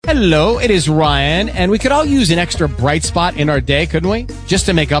Hello, it is Ryan, and we could all use an extra bright spot in our day, couldn't we? Just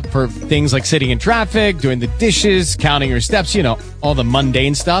to make up for things like sitting in traffic, doing the dishes, counting your steps, you know, all the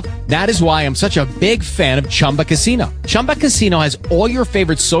mundane stuff. That is why I'm such a big fan of Chumba Casino. Chumba Casino has all your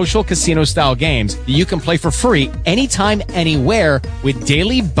favorite social casino-style games that you can play for free anytime, anywhere with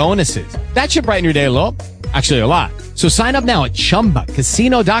daily bonuses. That should brighten your day a little. Actually, a lot. So sign up now at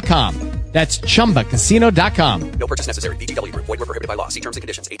ChumbaCasino.com. That's ChumbaCasino.com. No purchase necessary. VGW Group. Void where prohibited by law. See terms and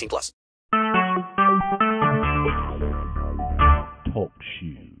conditions. 18+. Talk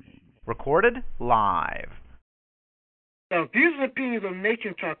shoes. Recorded live. Now, views and opinions of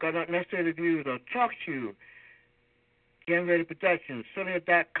Nation Talk are not necessarily views of Talk Shoe, Getting Ready Productions,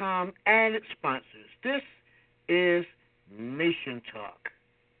 Sonia.com, and its sponsors. This is Nation Talk.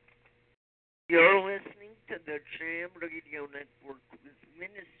 You're listening to the Jam Radio Network with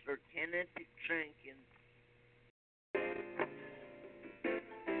Minister Kenneth Jenkins.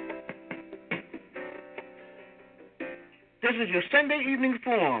 This is your Sunday evening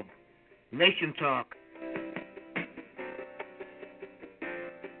forum, Nation Talk.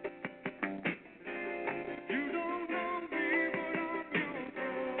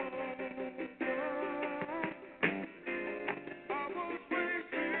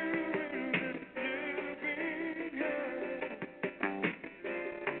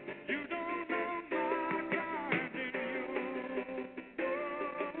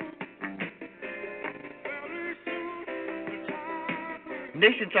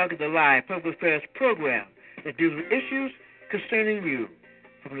 Nation Talk is a live public affairs program that deals with issues concerning you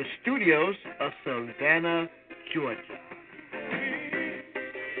from the studios of Savannah, Georgia.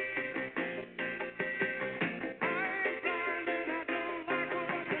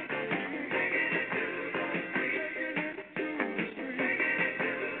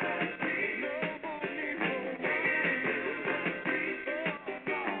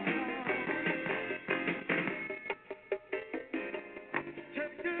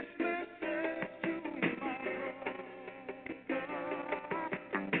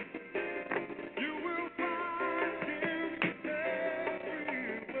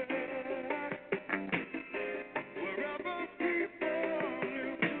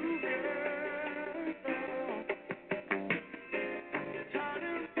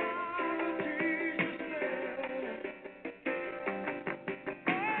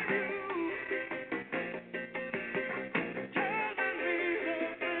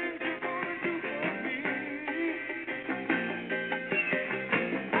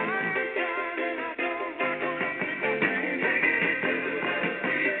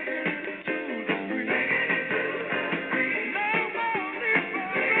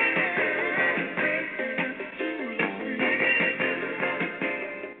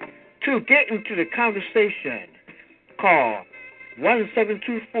 To get into the conversation, call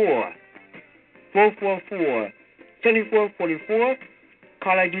 1-724-444-7444.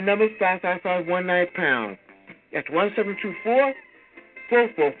 Call ID number 55519#. That's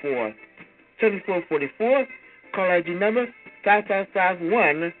 1-724-444-7444. Call ID number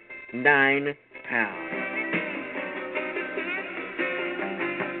 55519#.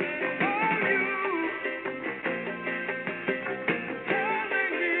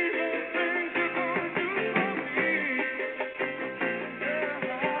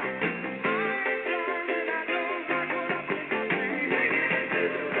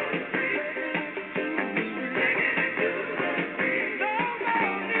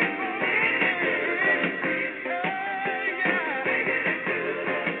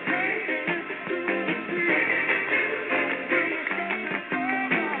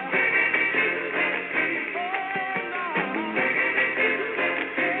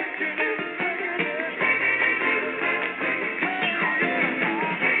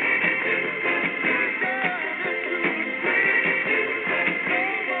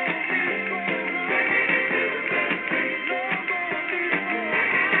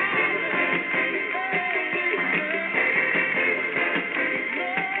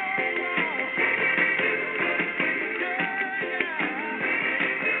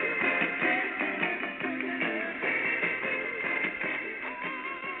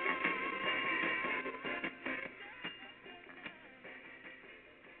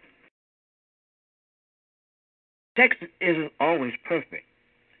 Sex isn't always perfect,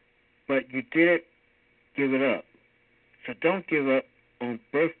 but you didn't give it up. So don't give up on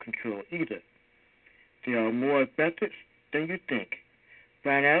birth control either. There are more methods than you think.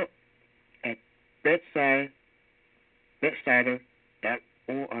 Find out at bedsider.org.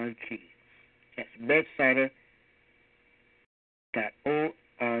 That's bedsider.org.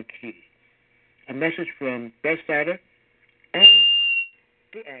 A message from Bedsider and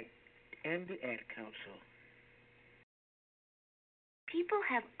the Ad Council. People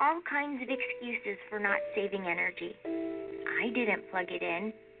have all kinds of excuses for not saving energy. I didn't plug it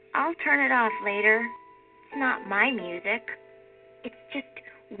in. I'll turn it off later. It's not my music. It's just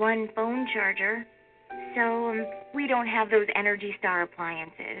one phone charger. So, we don't have those Energy Star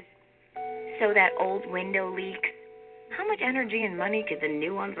appliances. So that old window leaks. How much energy and money could the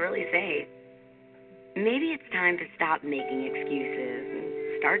new ones really save? Maybe it's time to stop making excuses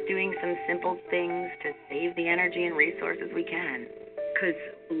and start doing some simple things to save the energy and resources we can. Because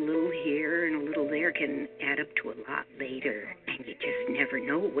a little here and a little there can add up to a lot later, and you just never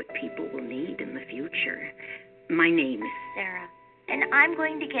know what people will need in the future. My name is Sarah, and I'm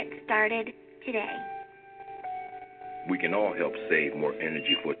going to get started today. We can all help save more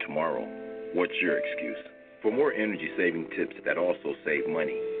energy for tomorrow. What's your excuse? For more energy-saving tips that also save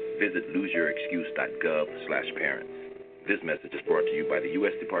money, visit loseyourexcuse.gov/parents. This message is brought to you by the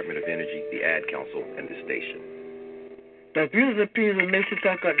U.S. Department of Energy, the Ad Council, and this station. The views and opinions of Nation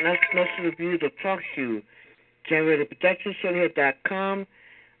Talk are not necessarily the views of Talk Shoe, Generated Production, SonicHead.com,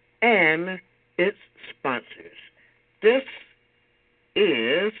 and its sponsors. This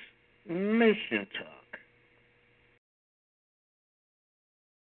is Nation Talk.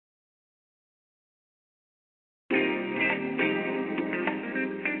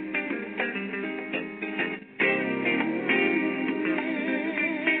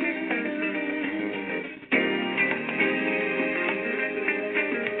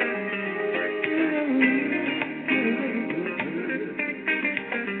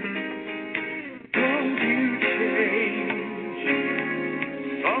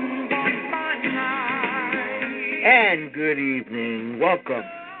 And good evening. Welcome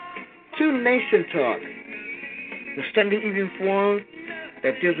to Nation Talk, the Sunday evening forum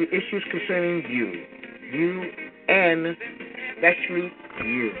that deals with issues concerning you, and especially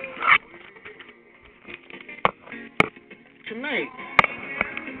you. Tonight,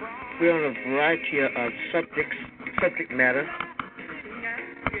 we're on a variety of subject matter.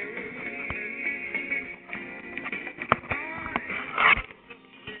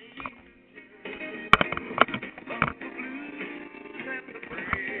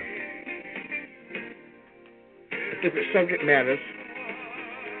 Different subject matters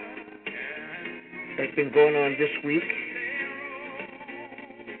that's been going on this week.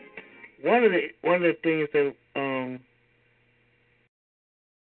 One of the things that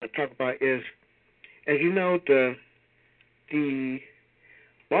I talk about is, as you know, the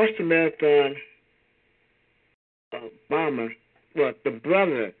Boston Marathon bomber, well,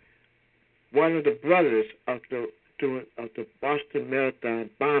 one of the brothers of the Boston Marathon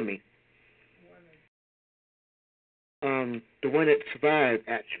bombing. The one that survived,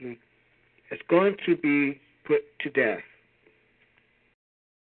 actually, is going to be put to death.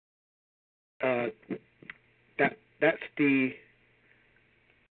 That's the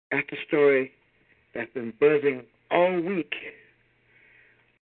story that's been buzzing all week,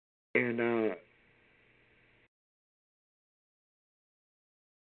 and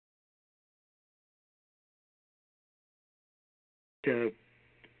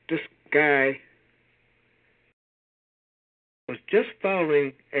this guy was just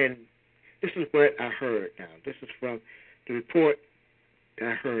following, and this is what I heard now. This is from the report that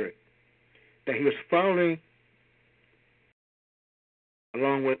I heard, that he was following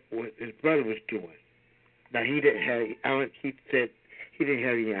along with what his brother was doing. Now, he said he didn't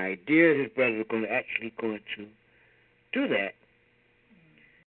have any idea his brother was going to do that.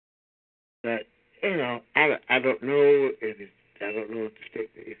 But, I don't know if the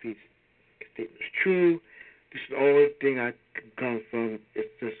statement is true. This is the only thing I can come from.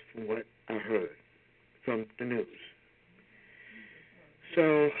 It's just from what I heard from the news.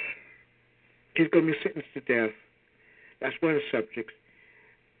 So, he's going to be sentenced to death. That's one of the subjects.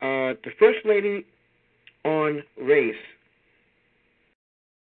 The First Lady on race.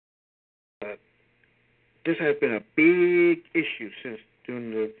 This has been a big issue since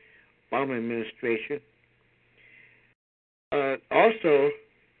during the Obama administration. We're also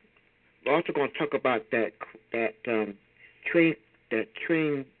going to talk about that train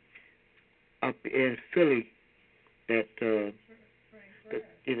up in Philly, the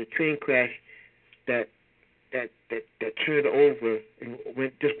train crash that turned over and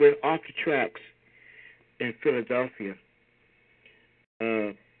went off the tracks in Philadelphia.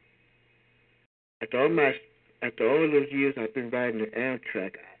 After all those years I've been riding the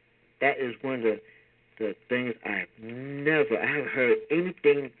Amtrak, that is one of the things I haven't heard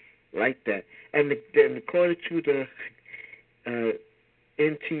anything like that. And according to the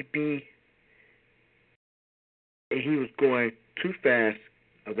NTB, he was going too fast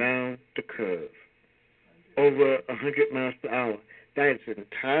around the curve, over 100 miles per hour. That is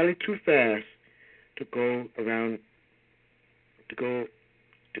entirely too fast to go around, to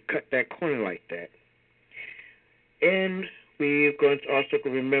cut that corner like that. And we're going to also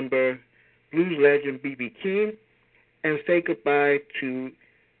remember blues legend B.B. King and say goodbye to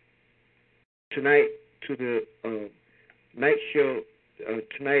tonight, to the night show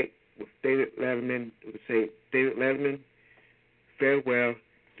tonight with David Letterman. We would say, David Letterman, farewell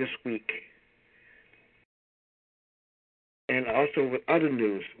this week. And also with other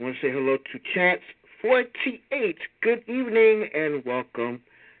news, I want to say hello to Chance 48. Good evening and welcome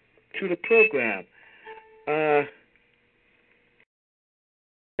to the program.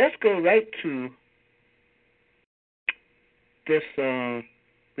 Let's go right to this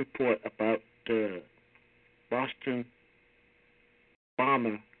report about the Boston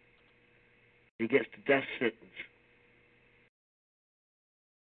bomber who gets the death sentence.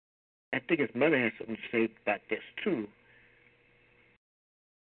 I think his mother has something to say about this too.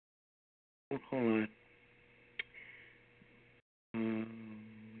 Hold on.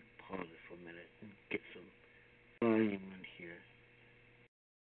 Pause it for a minute and get some volume in here.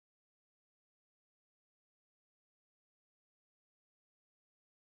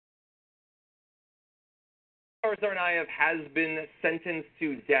 Tsarnaev has been sentenced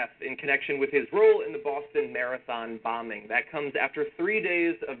to death in connection with his role in the Boston Marathon bombing. That comes after 3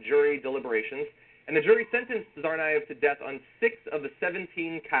 days of jury deliberations. And the jury sentenced Tsarnaev to death on 6 of the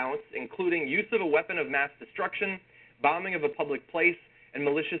 17 counts, including use of a weapon of mass destruction, bombing of a public place, and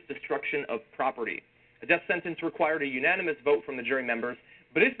malicious destruction of property. A death sentence required a unanimous vote from the jury members,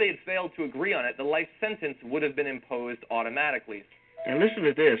 but if they had failed to agree on it, the life sentence would have been imposed automatically. Now listen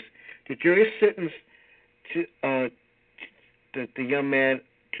to this. The jury sentenced the young man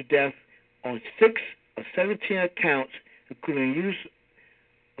to death on 6 of 17 counts, including use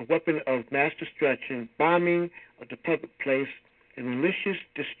a weapon of mass destruction, bombing of the public place, and malicious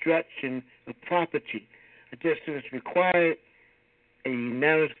destruction of property. A death sentence required a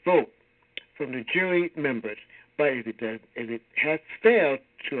unanimous vote from the jury members, but if it has failed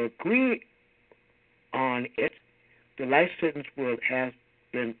to agree on it, the life sentence would have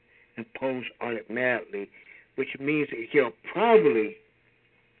been imposed automatically, which means that he'll probably,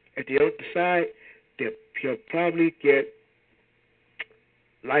 at the other side, that he'll probably get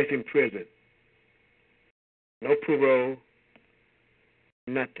life in prison. No parole,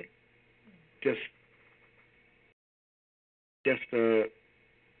 nothing. Just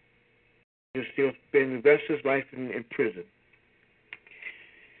he'll spend the rest of his life in prison.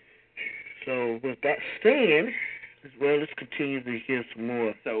 So with that saying, as well, let's continue to hear some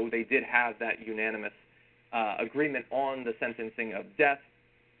more. So they did have that unanimous agreement on the sentencing of death.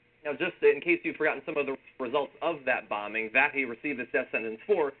 Now, just in case you've forgotten some of the results of that bombing that he received this death sentence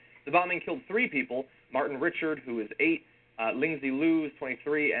for, the bombing killed 3 people, Martin Richard, who is 8, Lindsay Liu,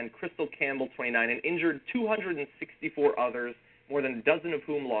 23, and Crystal Campbell, 29, and injured 264 others, more than a dozen of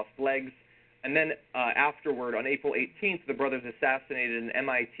whom lost legs. And then afterward, on April 18th, the brothers assassinated an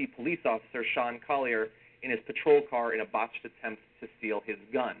MIT police officer, Sean Collier, in his patrol car in a botched attempt to steal his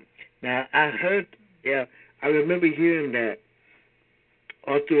gun. Now, I remember hearing that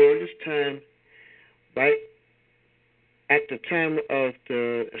all through this time, right at the time of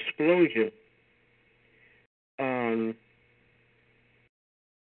the explosion,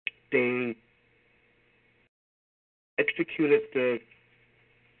 they executed the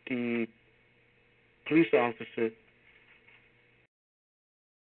police officer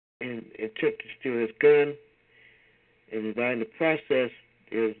and attempted to steal his gun, and by the process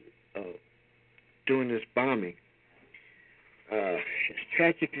is doing this bombing. It's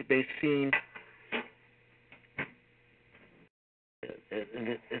tragic as they seem.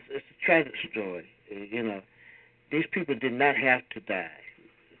 It's a tragic story. You know, these people did not have to die.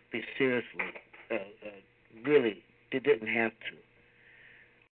 Seriously, really, they didn't have to.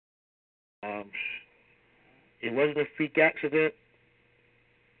 It wasn't a freak accident.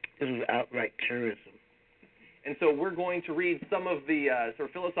 It was outright terrorism. And so we're going to read some of the sort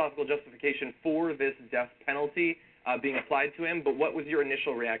of philosophical justification for this death penalty being applied to him, but what was your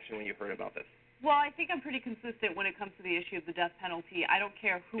initial reaction when you heard about this? Well, I think I'm pretty consistent when it comes to the issue of the death penalty. I don't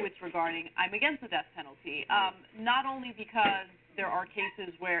care who it's regarding. I'm against the death penalty, not only because there are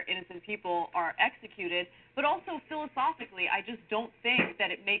cases where innocent people are executed, but also philosophically, I just don't think that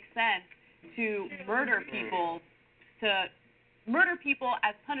it makes sense to murder people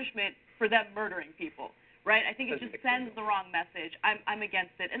as punishment for them murdering people, right? I think it just sends the wrong message. I'm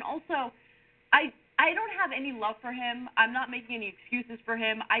against it. And also, I don't have any love for him. I'm not making any excuses for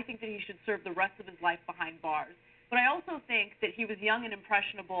him. I think that he should serve the rest of his life behind bars. But I also think that he was young and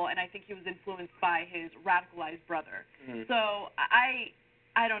impressionable, and I think he was influenced by his radicalized brother. Mhm. So I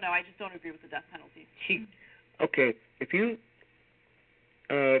don't know. I just don't agree with the death penalty. Okay, if you,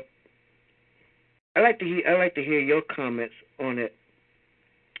 I like to hear your comments on it.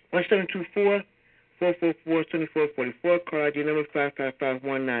 1-724-444-7444, call ID number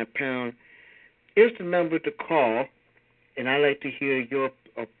 55519 # is the number to call, and I like to hear your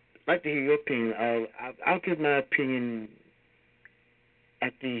opinion. I'll give my opinion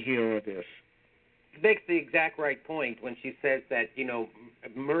after you hear all this. She makes the exact right point when she says that,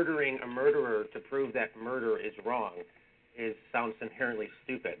 murdering a murderer to prove that murder is wrong sounds inherently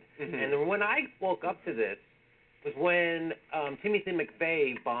stupid. Mm-hmm. And when I woke up to this was when Timothy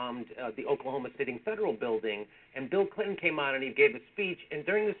McVeigh bombed the Oklahoma City Federal Building, and Bill Clinton came on and he gave a speech, and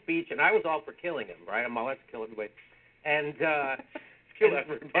during the speech, and I was all for killing him, right? I'm all, let's kill everybody. And, kill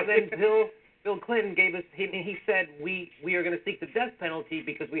everybody. And then Bill Clinton gave us, he said, we are going to seek the death penalty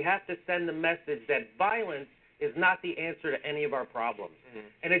because we have to send the message that violence is not the answer to any of our problems. Mm-hmm.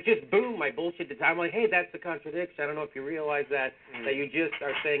 And it just boomed my bullshit to time. I'm like, hey, that's a contradiction. I don't know if you realize that, that you just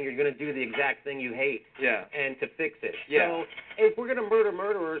are saying you're going to do the exact thing you hate and to fix it. Yeah. So if we're going to murder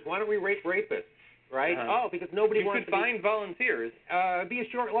murderers, why don't we rape rapists, right? Uh-huh. Oh, because nobody you wants could to find volunteers. be a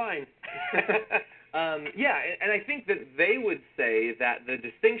short line. Yeah, and I think that they would say that the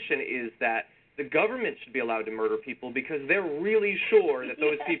distinction is that the government should be allowed to murder people because they're really sure that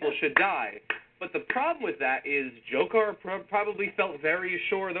those people should die. But the problem with that is Joker probably felt very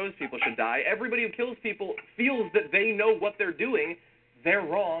sure those people should die. Everybody who kills people feels that they know what they're doing. They're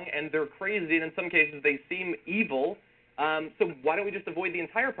wrong, and they're crazy, and in some cases they seem evil. So why don't we just avoid the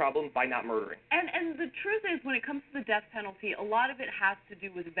entire problem by not murdering? And the truth is, when it comes to the death penalty, a lot of it has to do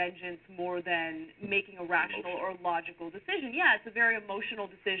with vengeance more than making a rational or logical decision. Yeah, it's a very emotional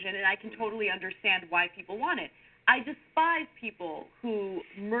decision, and I can totally understand why people want it. I despise people who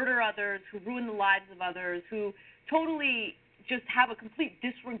murder others, who ruin the lives of others, who totally just have a complete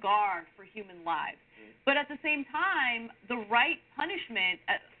disregard for human lives. But at the same time, the right punishment,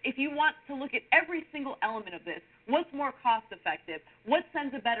 if you want to look at every single element of this, what's more cost-effective? What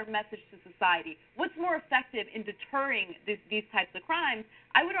sends a better message to society? What's more effective in deterring these types of crimes?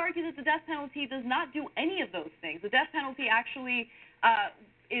 I would argue that the death penalty does not do any of those things. The death penalty actually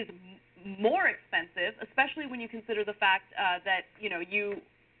is more expensive, especially when you consider the fact that,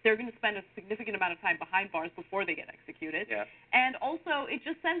 they're going to spend a significant amount of time behind bars before they get executed. Yeah. And also, it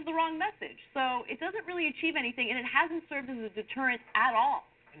just sends the wrong message. So it doesn't really achieve anything, and it hasn't served as a deterrent at all.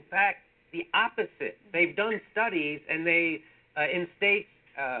 In fact, the opposite. They've done studies, and they, in states,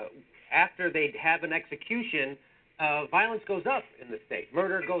 after they have an execution, violence goes up in the state.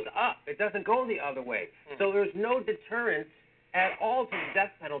 Murder goes up. It doesn't go the other way. So there's no deterrence at all to the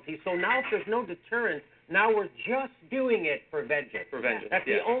death penalty. So now if there's no deterrence, now we're just doing it for vengeance. For vengeance, That's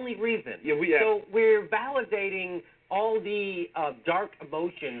the only reason. Yeah, So we're validating all the dark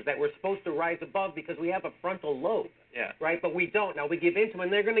emotions that we're supposed to rise above because we have a frontal lobe. Yeah. Right, but we don't. Now we give in to them,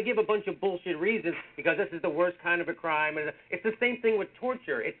 and they're going to give a bunch of bullshit reasons because this is the worst kind of a crime. And it's the same thing with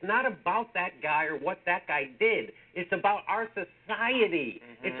torture. It's not about that guy or what that guy did. It's about our society.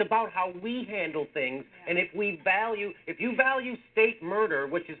 Mm-hmm. It's about how we handle things. And if you value state murder,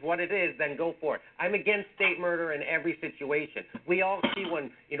 which is what it is, then go for it. I'm against state murder in every situation. We all see when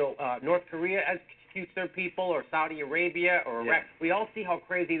North Korea executes their people, or Saudi Arabia, or Iraq. We all see how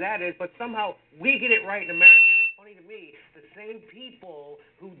crazy that is. But somehow we get it right in America. Funny to me, the same people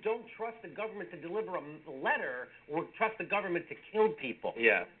who don't trust the government to deliver a letter will trust the government to kill people.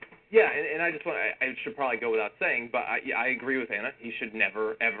 Yeah. Yeah, and I just I should probably go without saying, but I agree with Anna. He should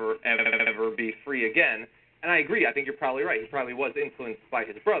never, ever, ever, ever be free again. And I agree. I think you're probably right. He probably was influenced by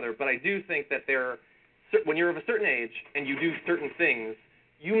his brother. But I do think that when you're of a certain age and you do certain things,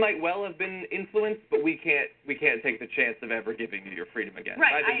 you might well have been influenced, but we can't take the chance of ever giving you your freedom again.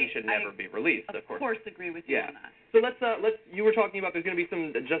 Right. I think he should never be released. Of course, agree with you on that. So let's. You were talking about there's going to be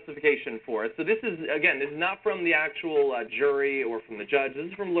some justification for it. So this is not from the actual jury or from the judge. This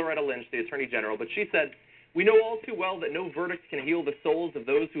is from Loretta Lynch, the Attorney General. But she said, "We know all too well that no verdict can heal the souls of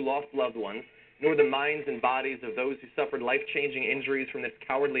those who lost loved ones, nor the minds and bodies of those who suffered life-changing injuries from this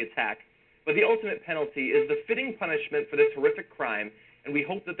cowardly attack. But the ultimate penalty is the fitting punishment for this horrific crime, and we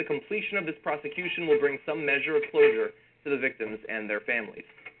hope that the completion of this prosecution will bring some measure of closure to the victims and their families."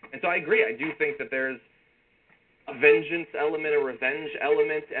 And so I agree. I do think that there's a vengeance element, a revenge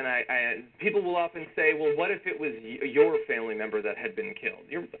element, and people will often say, well, what if it was your family member that had been killed?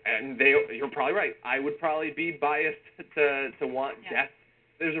 You're probably right. I would probably be biased to want death.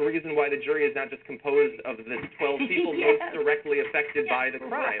 There's a reason why the jury is not just composed of the 12 people most directly affected by the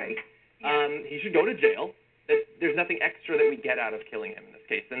crime. Right. He should go to jail. that there's nothing extra that we get out of killing him in this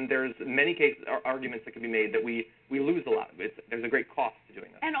case. And there's many cases, arguments that can be made that we lose a lot. There's a great cost to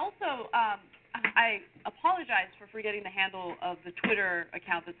doing that. And also, I apologize for forgetting the handle of the Twitter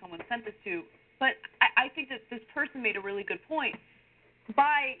account that someone sent this to, but I think that this person made a really good point.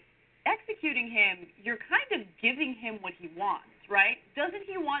 By executing him, you're kind of giving him what he wants, right? Doesn't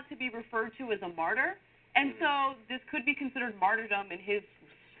he want to be referred to as a martyr? And so this could be considered martyrdom in his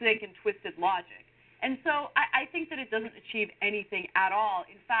sick and twisted logic. And so I think that it doesn't achieve anything at all.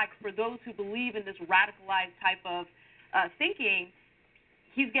 In fact, for those who believe in this radicalized type of thinking,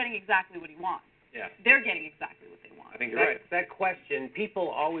 he's getting exactly what he wants. Yeah. They're getting exactly what they want. I think you're right. That question, people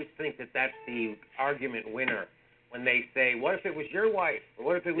always think that that's the argument winner. When they say, what if it was your wife? Or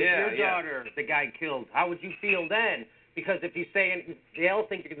what if it was your daughter the guy killed? How would you feel then? Because if you say, they all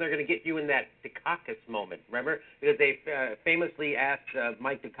think they're going to get you in that Dukakis moment, remember? Because they famously asked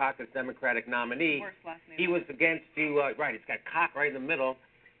Mike Dukakis, Democratic nominee, he was against you, right, it's got cock right in the middle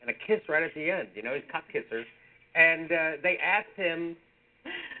and a kiss right at the end, you know, he's cock kisser. And they asked him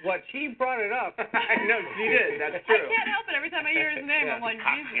what, she brought it up. I know, she did, that's true. I can't help it. Every time I hear his name, I'm like,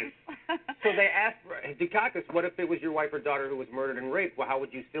 Jesus. So they asked Dukakis, what if it was your wife or daughter who was murdered and raped? Well, how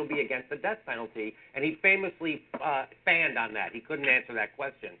would you still be against the death penalty? And he famously fanned on that. He couldn't answer that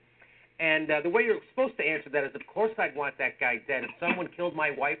question. And the way you're supposed to answer that is, of course I'd want that guy dead. If someone killed my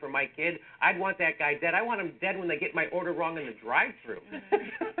wife or my kid, I'd want that guy dead. I want him dead when they get my order wrong in the drive-thru.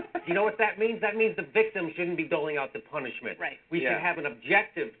 You know what that means? That means the victim shouldn't be doling out the punishment. Right. We should have an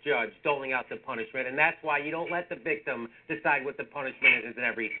objective judge doling out the punishment, and that's why you don't let the victim decide what the punishment is in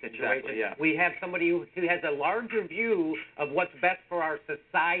every situation. Exactly, yeah. We have somebody who has a larger view of what's best for our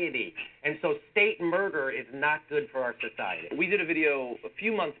society, and so state murder is not good for our society. We did a video a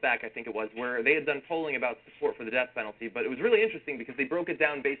few months back, I think it was, where they had done polling about support for the death penalty, but it was really interesting because they broke it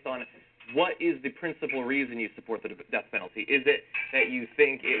down based on what is the principal reason you support the death penalty. Is it that you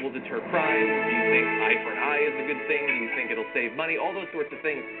think it will deter crime? Do you think eye for an eye is a good thing? Do you think it'll save money? All those sorts of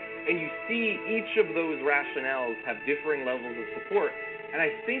things. And you see each of those rationales have differing levels of support. And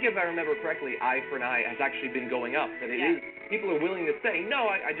I think, if I remember correctly, eye for an eye has actually been going up. That it is, people are willing to say, no,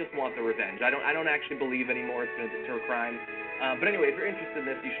 I just want the revenge. I don't actually believe anymore it's going to deter crime. But anyway, if you're interested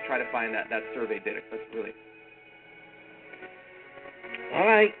in this, you should try to find that survey data. That's really... All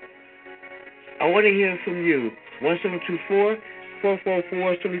right. I want to hear from you.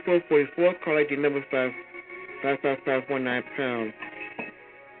 1724-444-7444. Call ID number 55519#.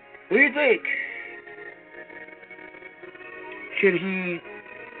 What do you think? Should he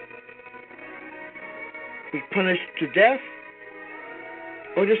be punished to death,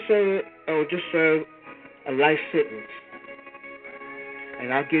 or just serve a life sentence?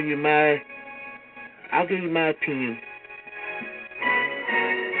 And I'll give you my opinion.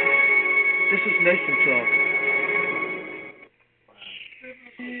 This is Nation Talk.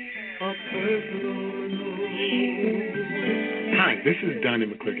 Hi, this is Donnie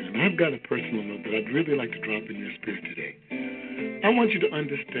McClicken, and I've got a personal note that I'd really like to drop in your spirit today. I want you to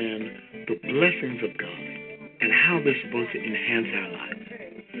understand the blessings of God and how they're supposed to enhance our lives.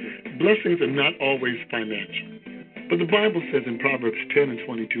 Blessings are not always financial, but the Bible says in Proverbs 10 and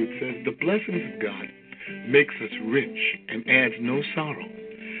 22, it says, the blessings of God makes us rich and adds no sorrow.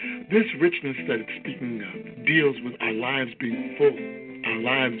 This richness that it's speaking of deals with our lives being full, our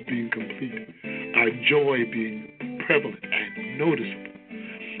lives being complete, our joy being prevalent and noticeable,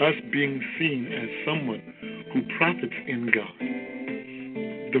 us being seen as someone who profits in God.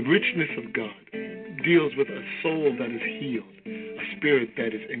 The richness of God deals with a soul that is healed, a spirit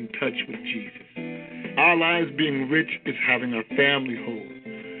that is in touch with Jesus. Our lives being rich is having our family whole,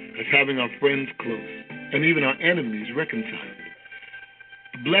 is having our friends close, and even our enemies reconciled.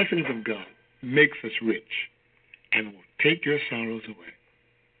 The blessings of God makes us rich and will take your sorrows away.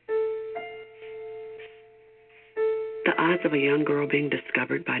 The odds of a young girl being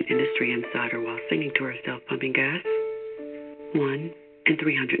discovered by an industry insider while singing to herself pumping gas? 1 in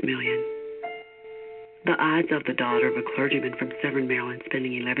 300 million. The odds of the daughter of a clergyman from Severn, Maryland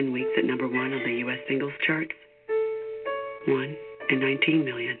spending 11 weeks at number 1 on the U.S. singles charts? 1 in 19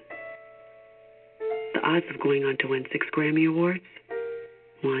 million. The odds of going on to win 6 Grammy Awards?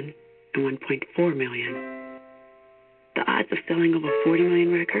 1 in 1.4 million. The odds of selling over 40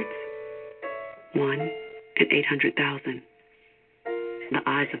 million records? 1 in 800,000. The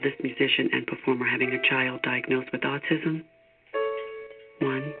odds of this musician and performer having a child diagnosed with autism?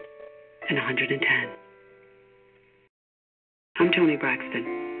 1 in 110. I'm Toni Braxton,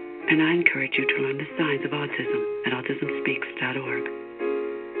 and I encourage you to learn the signs of autism at autismspeaks.org.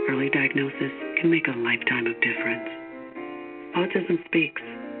 Early diagnosis can make a lifetime of difference. Autism Speaks.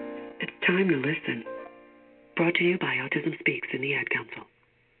 It's time to listen. Brought to you by Autism Speaks and the Ad Council.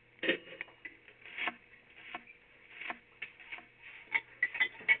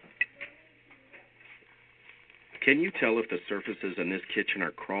 Can you tell if the surfaces in this kitchen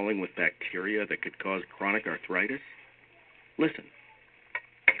are crawling with bacteria that could cause chronic arthritis? Listen.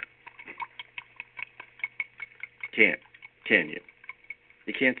 Can't, can you?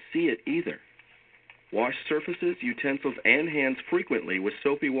 You can't see it either. Wash surfaces, utensils, and hands frequently with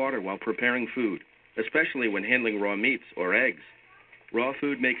soapy water while preparing food, especially when handling raw meats or eggs. Raw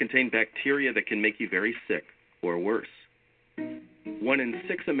food may contain bacteria that can make you very sick, or worse. 1 in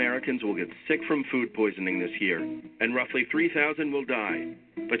 6 Americans will get sick from food poisoning this year, and roughly 3,000 will die.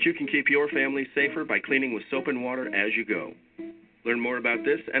 But you can keep your family safer by cleaning with soap and water as you go. Learn more about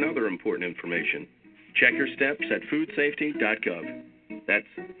this and other important information. Check your steps at foodsafety.gov. That's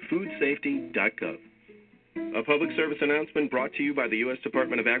foodsafety.gov. A public service announcement brought to you by the U.S.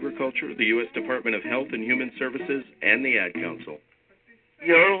 Department of Agriculture, the U.S. Department of Health and Human Services, and the Ad Council.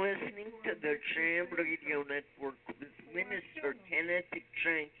 You're listening to the Jam Radio Network with Minister Kenneth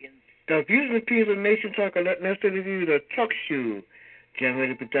Jenkins. The views and opinions of Nation Talk are not necessarily views of Talk Show, Jam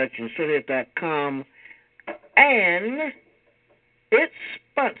Radio Productions, Soda.com, and its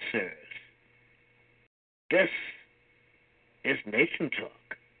sponsors. This is Nation Talk.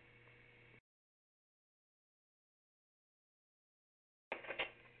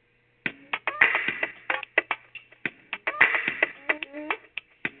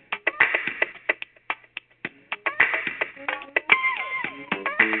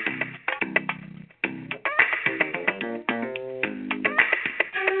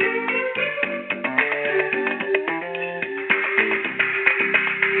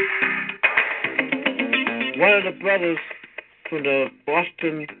 One of the brothers from the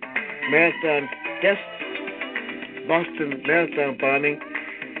Boston Marathon bombing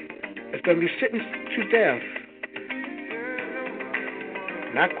is going to be sentenced to death.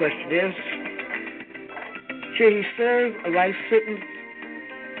 My question is, should he serve a life sentence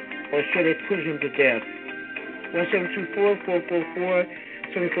or should they put him to death?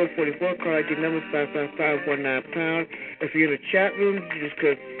 1-724-444-7444, call ID number 555-19#. If you're in the chat room, you just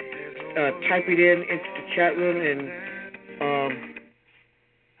could type it into the chat room, and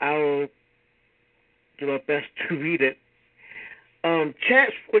I'll do my best to read it.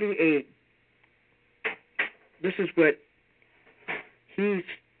 Chance 48, this is what he's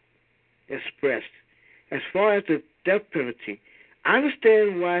expressed. As far as the death penalty, I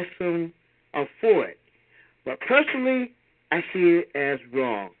understand why some are for it, but personally, I see it as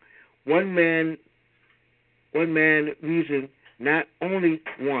wrong. One man reason, not only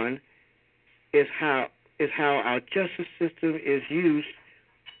one, is how our justice system is used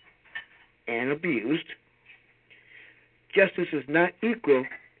and abused. Justice is not equal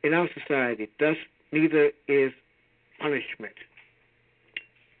in our society, thus neither is punishment.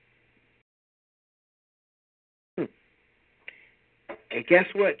 And guess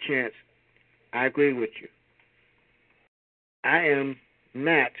what, Chance? I agree with you. I am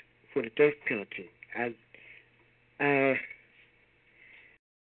not for the death penalty.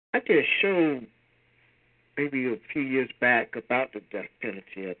 I did a show maybe a few years back about the death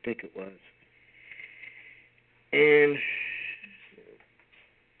penalty, I think it was. And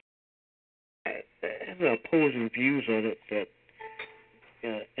I have opposing views on it.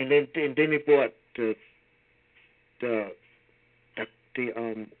 And then they brought the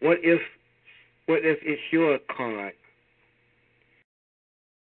what if it's your card?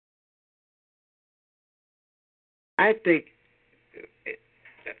 I think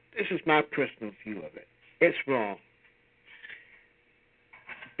this is my personal view of it. It's wrong.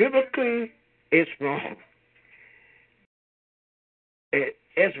 Biblically, it's wrong.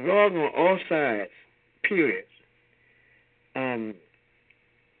 It's wrong on all sides. Period.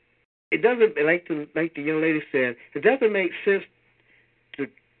 It doesn't, like the young lady said, it doesn't make sense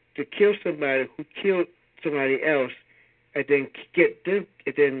to kill somebody who killed somebody else and then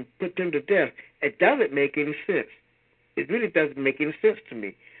put them to death. It doesn't make any sense. It really doesn't make any sense to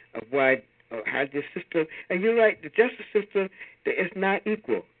me of why how this system. And you're right, the justice system is not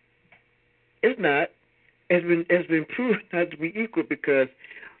equal. It's not. It's been proven not to be equal because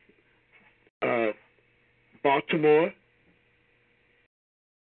Baltimore.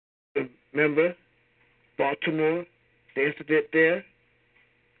 Remember Baltimore, the incident there.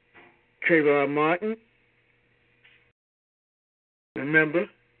 Trayvon Martin. Remember.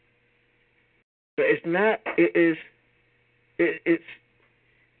 But it's not. It is. It's.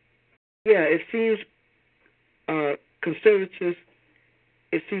 Yeah. It seems conservatives.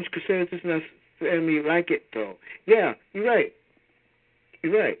 It seems conservatives and family like it though. Yeah, you're right.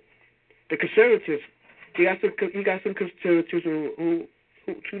 You're right. The conservatives You got some conservatives who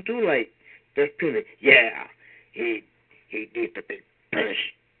do like death penalty. Yeah, he needs to be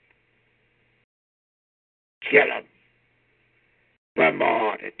punished. Kill him. Put him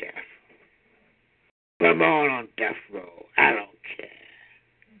on to death. Put him on death row. I don't care.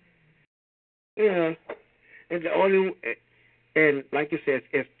 Yeah, and the only and like you said,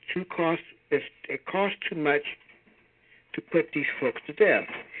 it costs too much to put these folks to death.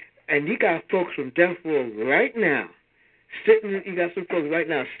 And you got folks from death row right now you got some folks right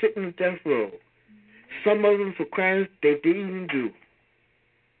now sitting in death row. Some of them for crimes they didn't even do.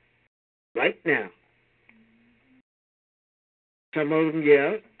 Right now. Some of them,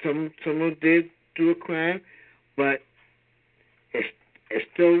 yeah, some of them did do a crime, but it's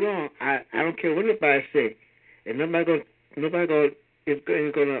still wrong. I don't care what anybody say, and nobody is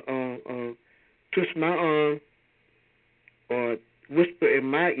gonna twist my arm or whisper in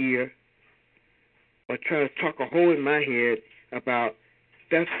my ear or try to talk a hole in my head about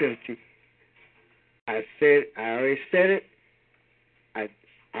death penalty. I already said it.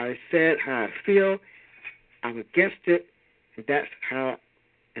 I said how I feel. I'm against it, and that's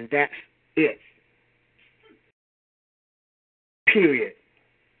it. Period.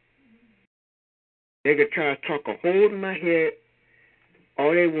 They can try to talk a hole in my head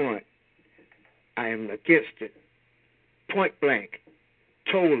all they want. I am against it. Point blank.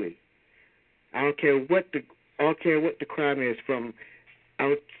 Totally. I don't care what the crime is, from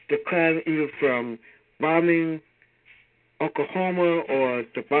the crime either from bombing Oklahoma or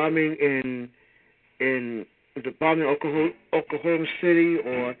the bombing in Oklahoma City,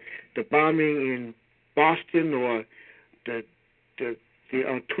 or the bombing in Boston, or the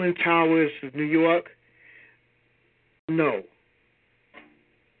Twin Towers of New York. No,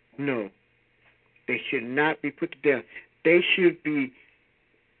 they should not be put to death. They should be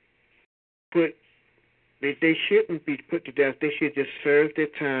put. They shouldn't be put to death. They should just serve their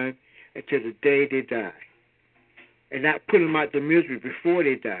time until the day they die, and not put them out the misery before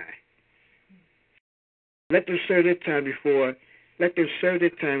they die. Let them serve their time until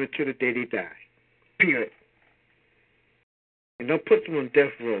the day they die. Period. And don't put them on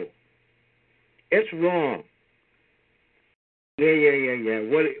death row. It's wrong. Yeah.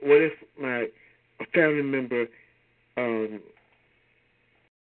 What if a family member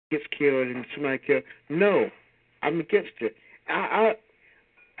gets killed and somebody killed? No, I'm against it.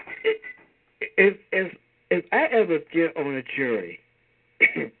 If I ever get on a jury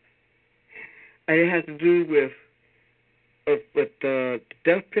and it has to do with the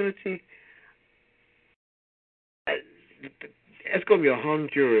death penalty, it's going to be a hung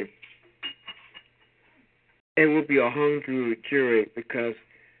jury. It will be a hung jury because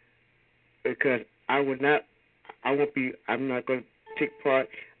I'm not going to take part.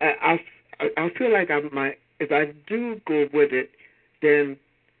 I feel like if I do go with it, then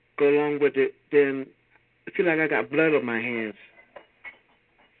go along with it, then I feel like I got blood on my hands.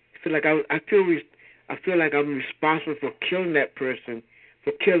 I feel like I'm responsible for killing that person,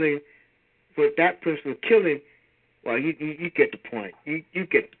 for that person killing. Well, you get the point. You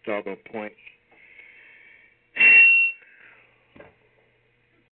get the doggone point.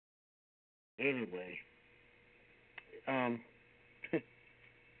 Anyway,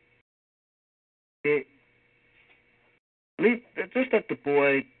 just let the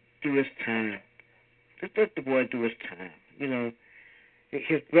boy do his time. Just let the boy do his time. You know,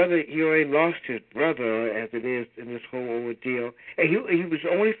 his brother, he already lost his brother as it is in this whole ordeal. And he was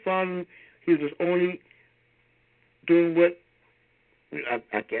only doing what,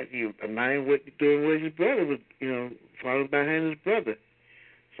 I guess doing what his brother was, following behind his brother.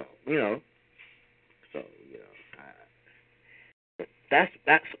 So,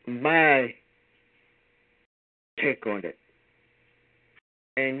 that's my take on it.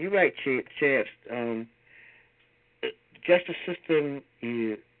 And you're right, Chance. The justice system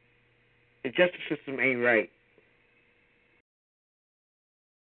ain't right.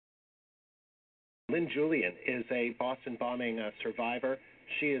 Lynn Julian is a Boston bombing survivor.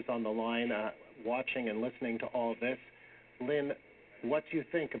 She is on the line watching and listening to all this. Lynn, what do you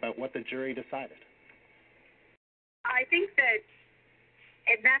think about what the jury decided? I think that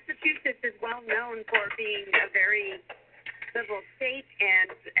Massachusetts is well known for being a very liberal state,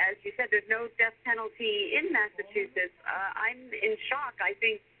 and as you said, there's no death penalty in Massachusetts. I'm in shock. I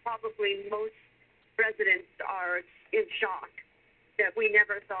think probably most residents are in shock that we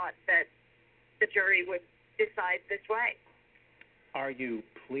never thought that the jury would decide this way. Are you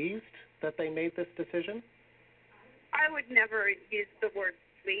pleased that they made this decision? I would never use the word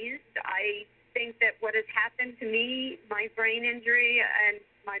pleased. I think that what has happened to me, my brain injury and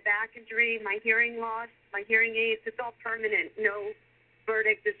my back injury, my hearing loss, my hearing aids, it's all permanent. No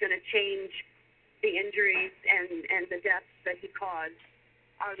verdict is going to change the injuries and the deaths that he caused.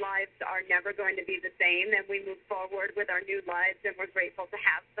 Our lives are never going to be the same, and we move forward with our new lives, and we're grateful to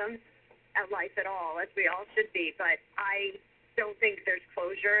have them at life at all, as we all should be. But I don't think there's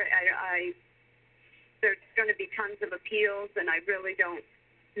closure. There's going to be tons of appeals, and I really don't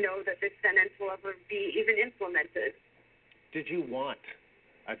know that this sentence will ever be even implemented. Did you want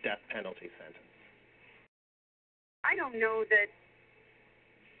a death penalty sentence? I don't know that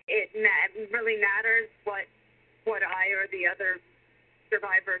it really matters what I or the other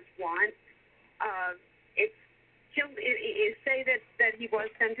survivors want. Say that he was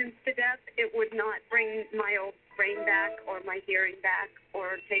sentenced to death, it would not bring my old brain back or my hearing back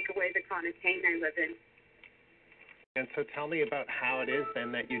or take away the chronic pain I live in. And so tell me about how it is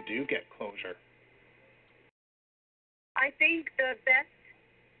then that you do get closure. I think the best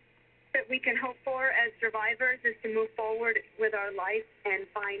that we can hope for as survivors is to move forward with our life and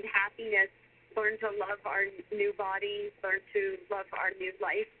find happiness, learn to love our new body, learn to love our new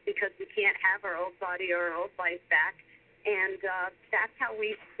life, because we can't have our old body or our old life back. And that's how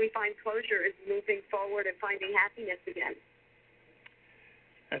we find closure, is moving forward and finding happiness again.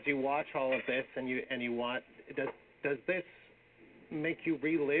 As you watch all of this and you want, does this make you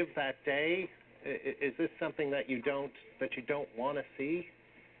relive that day? Is this something that you don't want to see?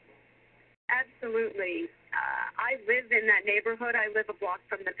 Absolutely. I live in that neighborhood. I live a block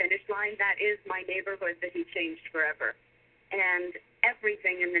from the finish line. That is my neighborhood that he changed forever. And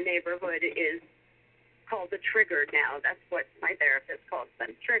everything in the neighborhood is called a trigger now. That's what my therapist calls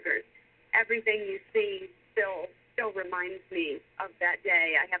them, triggers. Everything you see still reminds me of that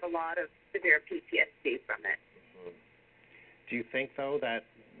day. I have a lot of severe PTSD from it. Mm-hmm. Do you think, though, that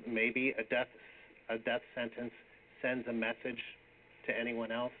maybe a death sentence sends a message to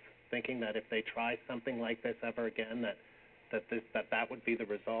anyone else, thinking that if they try something like this ever again, that would be the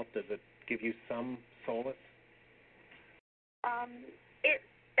result? Does it give you some solace?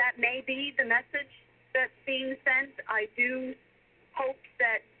 That may be the message that's being sent. I do hope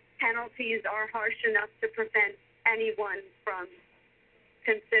that penalties are harsh enough to prevent anyone from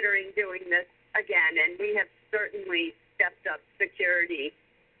considering doing this again, and we have certainly stepped up security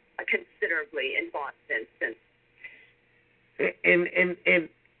considerably in Boston since. And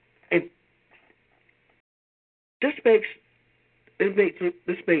this makes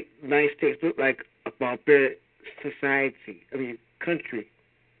United States look like a barbaric society. I mean, country.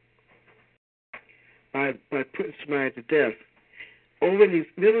 By putting somebody to death. Over in the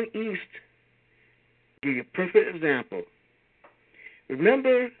Middle East, give you a perfect example.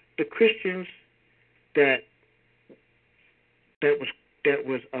 Remember the Christians that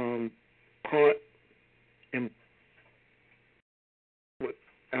was caught and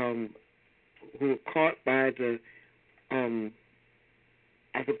who were caught by the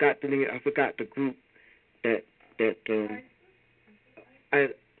I forgot the name. I forgot the group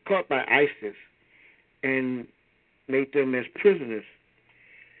caught by ISIS and made them as prisoners.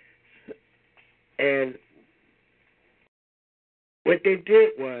 And what they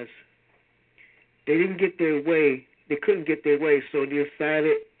did was they didn't get their way. They couldn't get their way, so they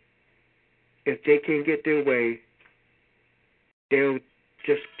decided if they can't get their way, they'll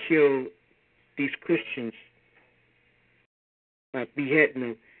just kill these Christians by beheading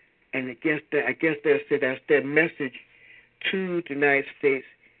them. And I guess that's their message to the United States.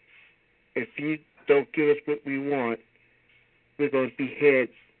 If you don't give us what we want, we're going to behead.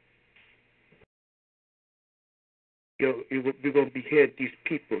 We're going to behead these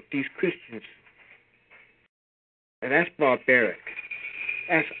people, these Christians. And that's barbaric.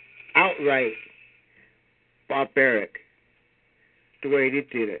 That's outright barbaric, the way they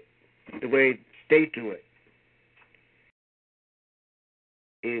did it, the way they do it.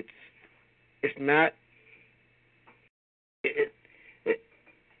 It's not.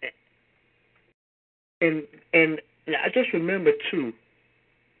 And I just remember too,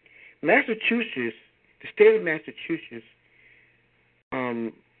 Massachusetts, the state of Massachusetts,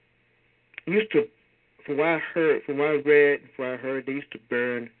 used to, from what I heard, they used to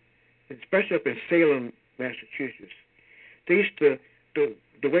burn, especially up in Salem, Massachusetts. They used to,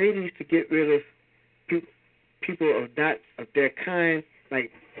 the way they used to get rid of people of their kind,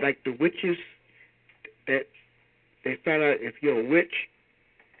 like the witches, that they found out if you're a witch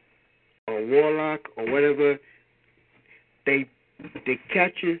or a warlock or whatever, they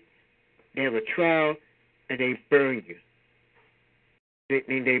catch you, they have a trial, and they burn you.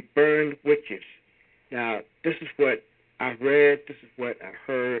 They burn witches. Now, this is what I read, this is what I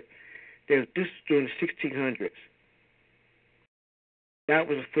heard. This is during the 1600s. That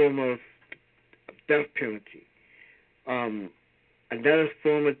was a form of death penalty. Another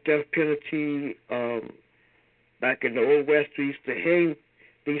form of death penalty, back in the Old West, they used to hang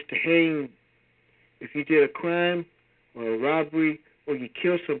if you did a crime or a robbery or you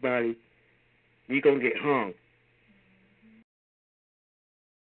kill somebody, you're going to get hung.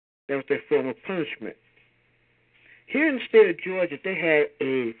 That was their form of punishment. Here in the state of Georgia,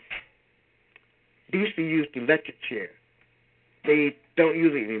 they used to use the electric chair. They don't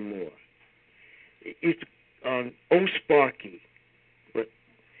use it anymore. It used to, Old Sparky. But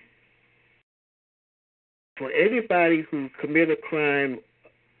for anybody who committed a crime,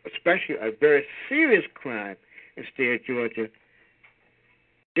 especially a very serious crime in the state of Georgia,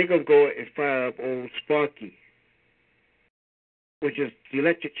 they're going to go and fire up Old Sparky, which is the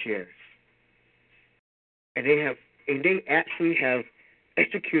electric chair. And they actually have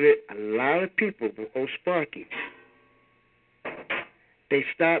executed a lot of people with Old Sparky. They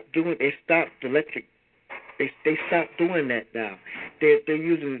stopped doing that now. They're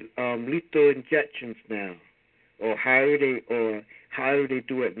using lethal injections now, or however they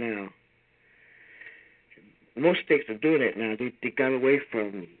do it now. Most states are doing it now. They got away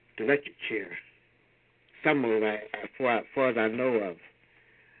from the electric chair. Some of them, as far as I know of.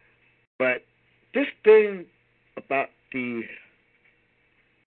 But this thing about the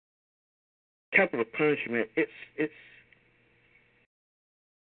capital punishment, it's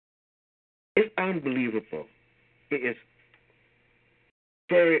unbelievable. It is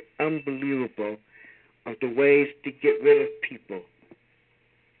very unbelievable of the ways to get rid of people.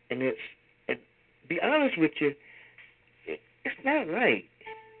 And be honest with you, it's not right.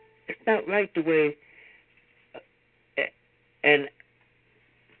 It's not right the way. And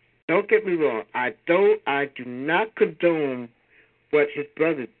don't get me wrong. I do not condone what he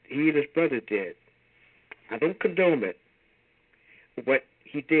and his brother did. I don't condone it. What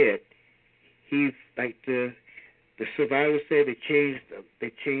he did. He's like the survivors said. They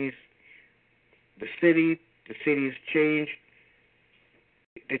changed the city. The city has changed.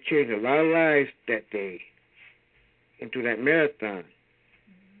 They changed a lot of lives that day into that marathon.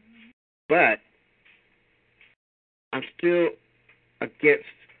 But I'm still against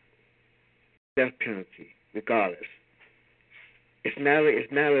death penalty, regardless. It's not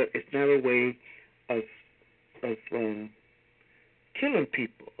a way of killing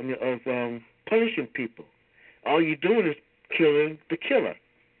people. I mean, of punishing people. All you're doing is killing the killer.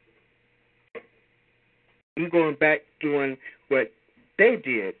 You're going back doing what they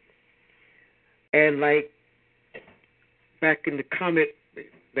did. And like back in the comment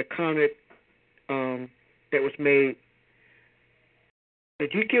that was made,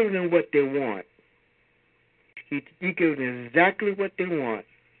 that you give them what they want. You give them exactly what they want.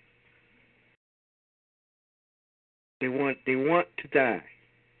 They want to die.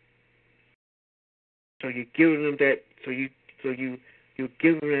 So you give them that. So you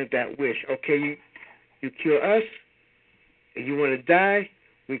give them that wish. Okay, you kill us, and you want to die.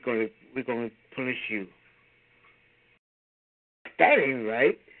 We're gonna punish you. That ain't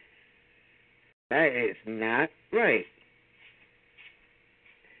right. That is not right.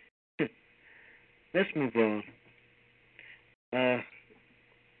 Let's move on.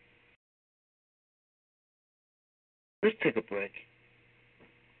 Let's take a break.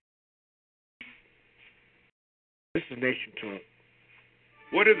 This is Nation Talk.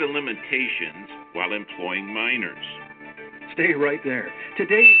 What are the limitations while employing minors? Stay right there.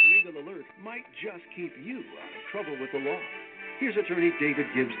 Today's legal alert might just keep you out of trouble with the law. Here's attorney David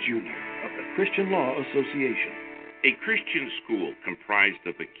Gibbs Jr. of the Christian Law Association. A Christian school comprised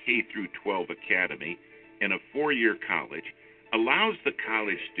of a K-12 academy and a 4-year college allows the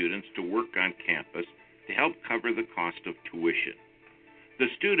college students to work on campus to help cover the cost of tuition. The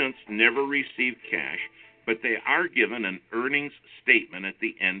students never receive cash, but they are given an earnings statement at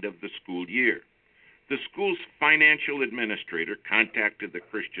the end of the school year. The school's financial administrator contacted the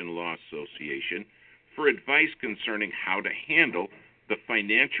Christian Law Association for advice concerning how to handle the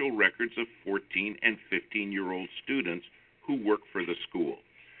financial records of 14 and 15-year-old students who work for the school.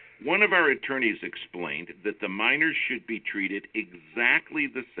 One of our attorneys explained that the minors should be treated exactly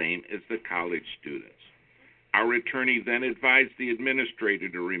the same as the college students. Our attorney then advised the administrator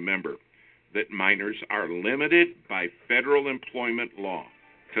to remember that minors are limited by federal employment law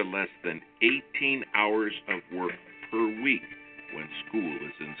to less than 18 hours of work per week when school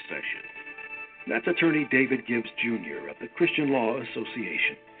is in session. That's attorney David Gibbs Jr. of the Christian Law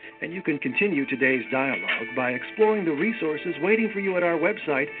Association. And you can continue today's dialogue by exploring the resources waiting for you at our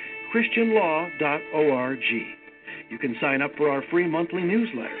website, christianlaw.org. You can sign up for our free monthly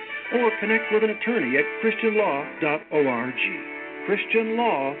newsletter, or connect with an attorney at christianlaw.org.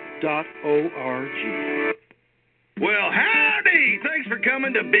 christianlaw.org. Well, howdy! Thanks for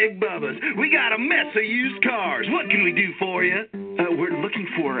coming to Big Bubba's. We got a mess of used cars. What can we do for you? We're looking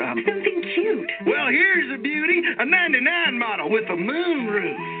for, something cute. Well, here's a beauty, a 99 model with a moon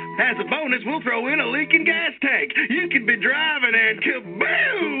roof. As a bonus, we'll throw in a leaking gas tank. You could be driving and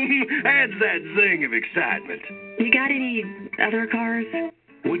kaboom! Adds that zing of excitement. You got any other cars?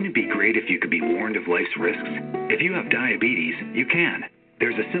 Wouldn't it be great if you could be warned of life's risks? If you have diabetes, you can.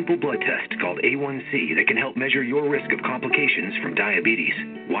 There's a simple blood test called A1C that can help measure your risk of complications from diabetes.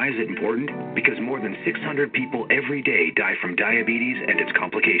 Why is it important? Because more than 600 people every day die from diabetes and its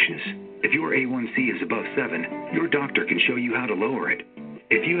complications. If your A1C is above 7, your doctor can show you how to lower it.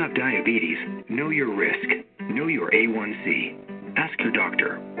 If you have diabetes, know your risk. Know your A1C. Ask your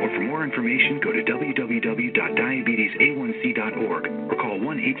doctor, or for more information, go to www.diabetesa1c.org or call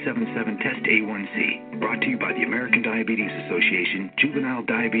 1-877-TEST-A1C. Brought to you by the American Diabetes Association, Juvenile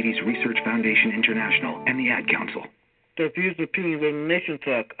Diabetes Research Foundation International, and the Ad Council. The views and opinions of Nation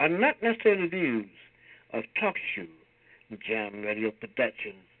Talk are not necessarily the views of Talk Show, Jam Radio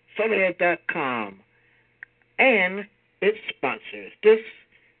Productions, Solarhead.com, and its sponsors. This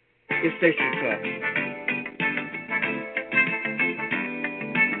is Nation Talk.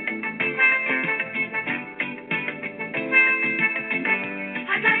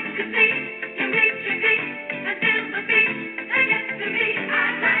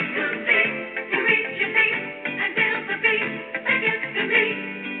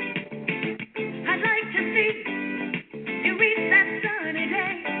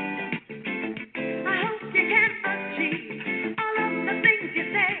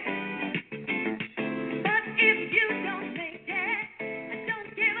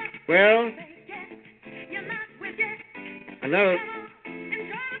 Well, another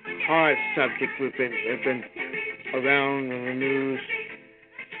hard subject we've been around in the news.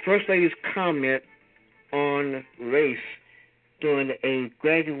 First Lady's comment on race during a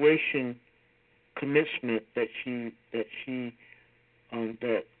graduation commencement that she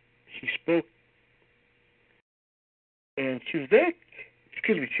spoke, and she was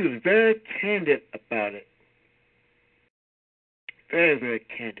very candid about it. Very, very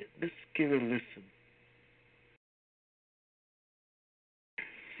candid. Let's give it a listen.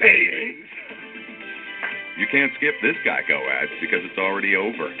 Savings. You can't skip this Geico ad because it's already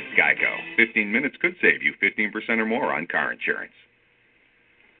over. Geico. 15 minutes could save you 15% or more on car insurance.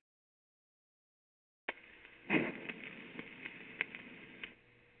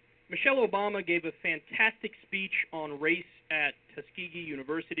 Michelle Obama gave a fantastic speech on race at Tuskegee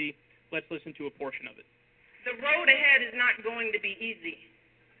University. Let's listen to a portion of it. The road ahead is not going to be easy.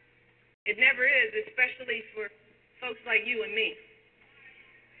 It never is, especially for folks like you and me.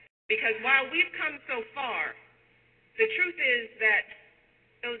 Because while we've come so far, the truth is that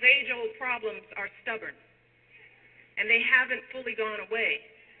those age-old problems are stubborn, and they haven't fully gone away.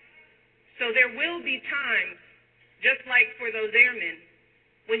 So there will be times, just like for those airmen,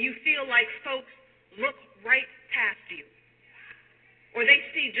 when you feel like folks look right past you, or they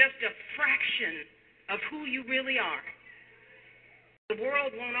see just a fraction of who you really are. The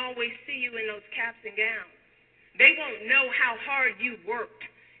world won't always see you in those caps and gowns. They won't know how hard you worked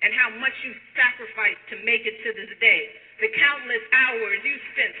and how much you sacrificed to make it to this day. The countless hours you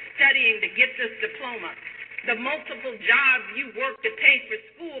spent studying to get this diploma. The multiple jobs you worked to pay for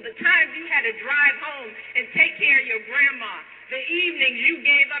school. The times you had to drive home and take care of your grandma. The evenings you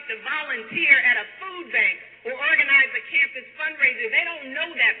gave up to volunteer at a food bank or organize a campus fundraiser. They don't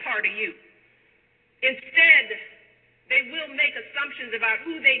know that part of you. Instead, they will make assumptions about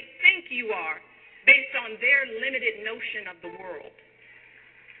who they think you are based on their limited notion of the world.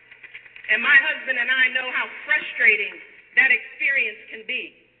 And my husband and I know how frustrating that experience can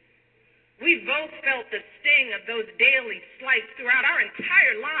be. We've both felt the sting of those daily slights throughout our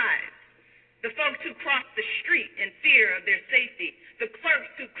entire lives. The folks who crossed the street in fear of their safety. The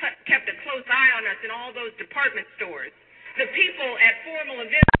clerks who kept a close eye on us in all those department stores. The people at formal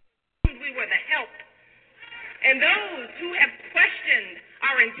events who we were the help. And those who have questioned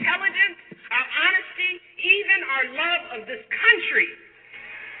our intelligence, our honesty, even our love of this country.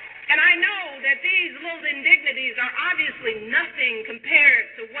 And I know that these little indignities are obviously nothing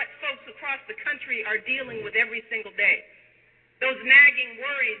compared to what folks across the country are dealing with every single day. Those nagging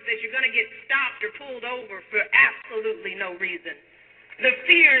worries that you're going to get stopped or pulled over for absolutely no reason. The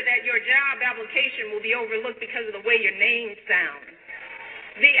fear that your job application will be overlooked because of the way your name sounds.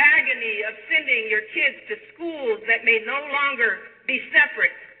 The agony of sending your kids to schools that may no longer be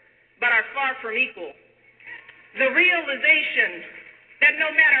separate, but are far from equal. The realization That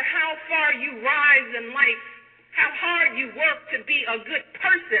no matter how far you rise in life, how hard you work to be a good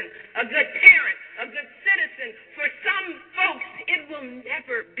person, a good parent, a good citizen, for some folks, it will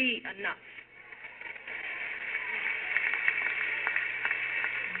never be enough.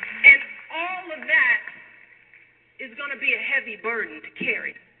 And all of that is going to be a heavy burden to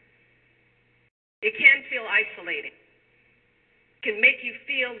carry. It can feel isolating. It can make you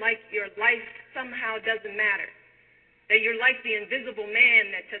feel like your life somehow doesn't matter. That you're like the invisible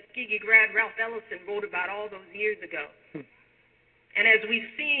man that Tuskegee grad Ralph Ellison wrote about all those years ago. And as we've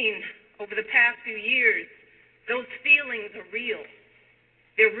seen over the past few years, those feelings are real.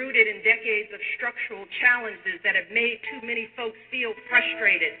 They're rooted in decades of structural challenges that have made too many folks feel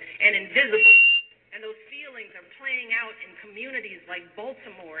frustrated and invisible. And those feelings are playing out in communities like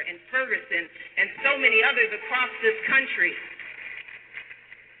Baltimore and Ferguson and so many others across this country.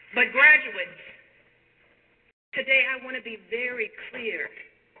 But graduates, today I want to be very clear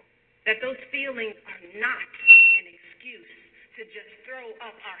that those feelings are not an excuse to just throw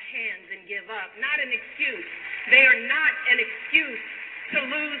up our hands and give up. Not an excuse. They are not an excuse to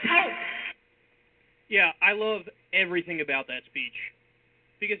lose hope. Yeah, I love everything about that speech.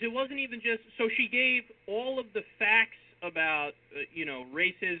 Because it wasn't even just, so she gave all of the facts about,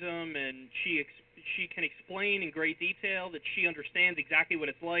 racism, and she can explain in great detail that she understands exactly what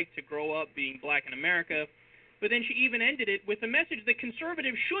it's like to grow up being black in America. But then she even ended it with a message that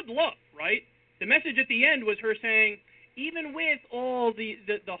conservatives should love, right? The message at the end was her saying, even with all the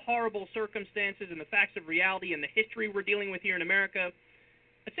horrible circumstances and the facts of reality and the history we're dealing with here in America,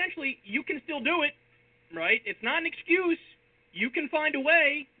 essentially, you can still do it, right? It's not an excuse. You can find a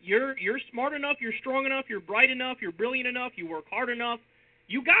way. You're smart enough, you're strong enough, you're bright enough, you're brilliant enough, you work hard enough.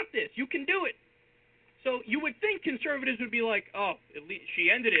 You got this. You can do it. So you would think conservatives would be like, oh, at least she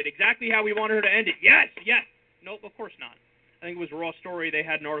ended it exactly how we wanted her to end it. Yes, yes. Nope, of course not. I think it was Raw Story. They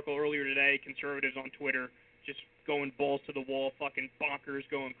had an article earlier today, conservatives on Twitter just going balls to the wall, fucking bonkers,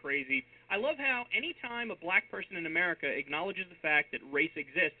 going crazy. I love how any time a black person in America acknowledges the fact that race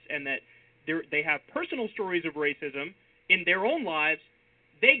exists and that they have personal stories of racism in their own lives,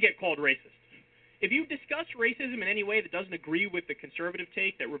 they get called racist. If you discuss racism in any way that doesn't agree with the conservative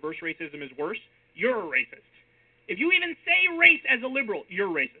take that reverse racism is worse, you're a racist. If you even say race as a liberal, you're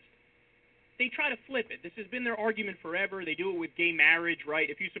racist. They try to flip it. This has been their argument forever. They do it with gay marriage, right?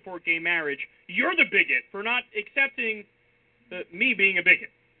 If you support gay marriage, you're the bigot for not accepting me being a bigot.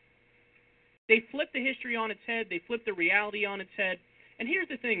 They flip the history on its head. They flip the reality on its head. And here's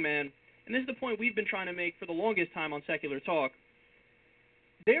the thing, man, and this is the point we've been trying to make for the longest time on Secular Talk.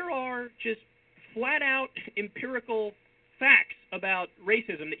 There are just flat-out empirical facts about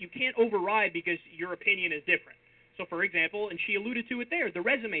racism that you can't override because your opinion is different. So, for example, and she alluded to it there, the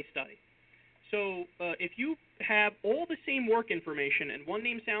resume study. So if you have all the same work information and one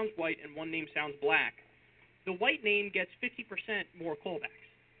name sounds white and one name sounds black, the white name gets 50% more callbacks.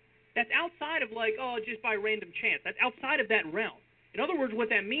 That's outside of like, oh, just by random chance. That's outside of that realm. In other words, what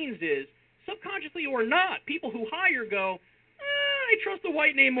that means is, subconsciously or not, people who hire go, I trust the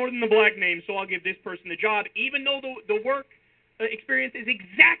white name more than the black name, so I'll give this person the job, even though the work experience is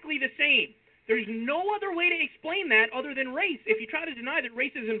exactly the same. There's no other way to explain that other than race. If you try to deny that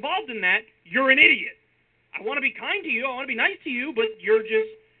race is involved in that, you're an idiot. I want to be kind to you, I want to be nice to you, but you're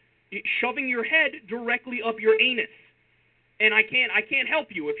just shoving your head directly up your anus. And I can't help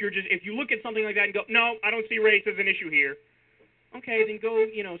you if you look at something like that and go, no, I don't see race as an issue here. Okay, then go,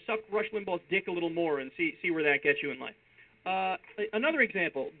 suck Rush Limbaugh's dick a little more and see where that gets you in life. Another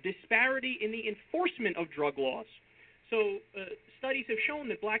example, disparity in the enforcement of drug laws. So studies have shown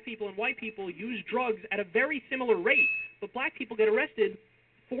that black people and white people use drugs at a very similar rate, but black people get arrested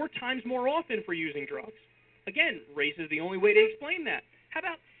 4 times more often for using drugs. Again, race is the only way to explain that. How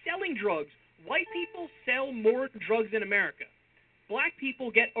about selling drugs? White people sell more drugs in America. Black people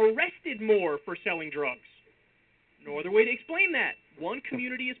get arrested more for selling drugs. No other way to explain that. One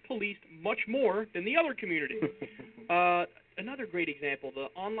community is policed much more than the other community. Another great example, the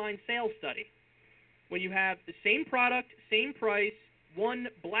online sales study. When you have the same product, same price, one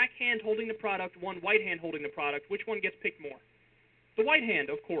black hand holding the product, one white hand holding the product, which one gets picked more? The white hand,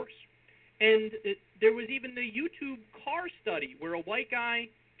 of course. And there was even the YouTube car study where a white guy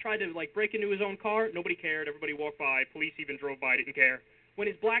tried to break into his own car. Nobody cared. Everybody walked by. Police even drove by, didn't care. When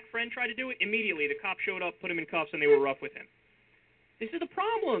his black friend tried to do it, immediately the cops showed up, put him in cuffs, and they were rough with him. This is the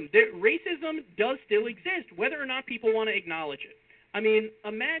problem. Racism does still exist, whether or not people want to acknowledge it. I mean,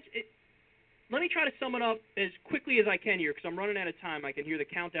 let me try to sum it up as quickly as I can here, because I'm running out of time. I can hear the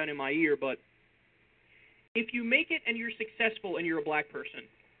countdown in my ear, but if you make it and you're successful and you're a black person,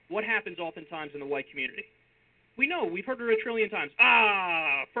 what happens oftentimes in the white community? We know. We've heard it a trillion times.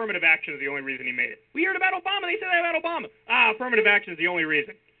 Affirmative action is the only reason he made it. We heard about Obama. They said that about Obama. Affirmative action is the only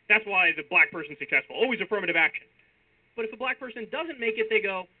reason. That's why the black person's successful. Always affirmative action. But if a black person doesn't make it, they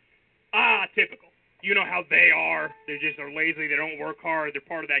go, typical. You know how they are. They're lazy. They don't work hard. They're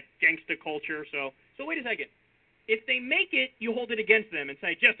part of that gangsta culture. So wait a second. If they make it, you hold it against them and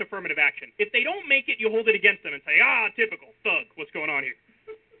say, just affirmative action. If they don't make it, you hold it against them and say, typical, thug, what's going on here?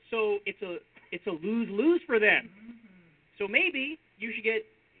 So it's a lose-lose for them. So maybe you should get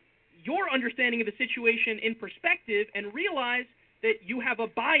your understanding of the situation in perspective and realize that you have a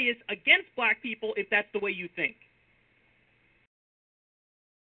bias against black people if that's the way you think.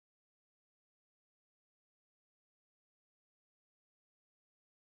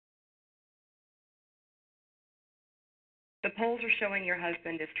 The polls are showing your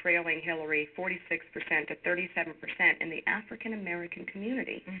husband is trailing Hillary 46% to 37% in the African American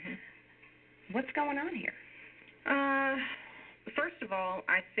community. What's going on here? First of all,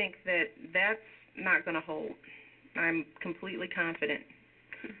 I think that's not going to hold. I'm completely confident.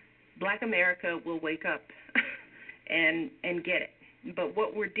 Black America will wake up and get it. But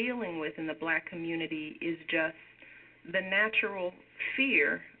what we're dealing with in the black community is just the natural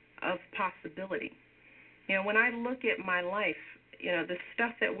fear of possibility. You know, when I look at my life, you know, the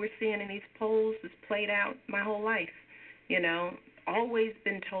stuff that we're seeing in these polls is played out my whole life. You know, always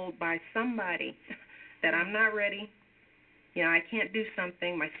been told by somebody that I'm not ready, you know, I can't do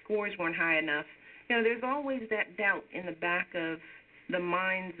something, my scores weren't high enough. You know, there's always that doubt in the back of the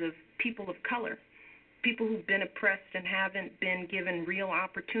minds of people of color, people who've been oppressed and haven't been given real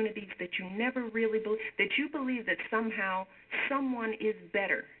opportunities, that you never really believe, that you believe that somehow someone is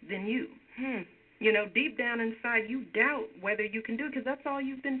better than you. You know, deep down inside, you doubt whether you can do it because that's all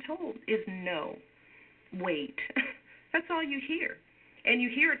you've been told is no, wait. That's all you hear. And you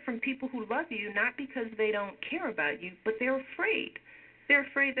hear it from people who love you, not because they don't care about you, but they're afraid. They're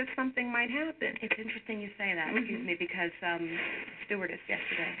afraid that something might happen. It's interesting you say that, excuse me, because stewardess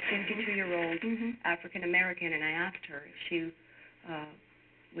yesterday, 52-year-old African American, and I asked her if she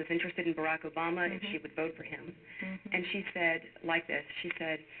was interested in Barack Obama, if she would vote for him. And she said, like this, she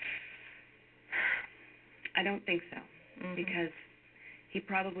said, I don't think so, because he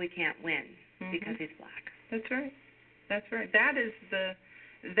probably can't win because he's black. That's right. That's right. That's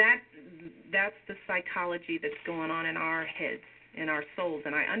the psychology that's going on in our heads, in our souls,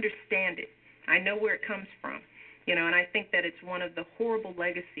 and I understand it. I know where it comes from, you know, and I think that it's one of the horrible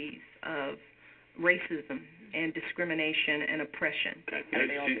legacies of racism and discrimination and oppression.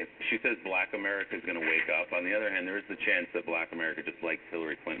 She says black America is going to wake up. On the other hand, there is the chance that black America just likes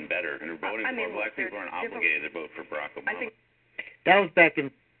Hillary Clinton better and are voting for black people aren't obligated to vote for Barack Obama. That was back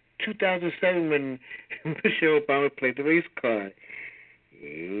in 2007 when Michelle Obama played the race card.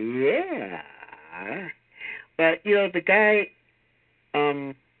 Yeah. But, you know, the guy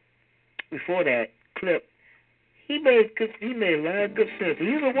before that clip, he made a lot of good sense.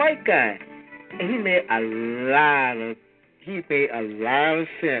 He's a white guy. And he made a lot of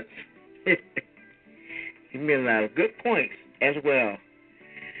sense. He made a lot of good points as well.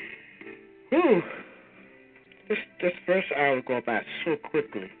 Whew. This first hour will go by so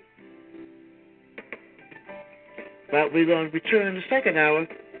quickly. But we're going to return in the second hour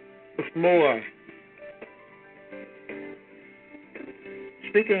with more.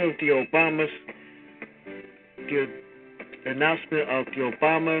 Speaking of the Obamas, the announcement of the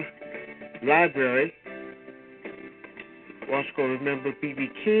Obama Library. We're also going to remember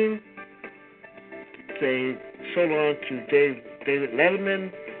B.B.King. Say so long to David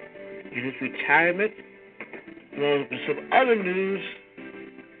Letterman in his retirement. Along with some other news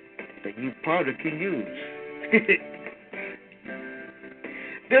that you probably can use.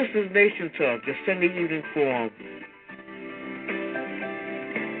 This is Nation Talk, the Sunday evening forum.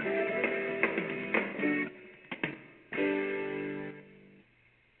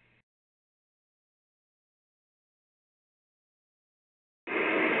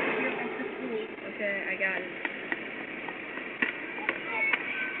 Okay, I got it.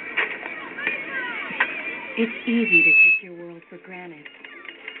 It's easy to take your world for granted.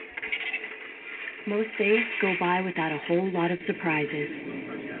 Most days go by without a whole lot of surprises.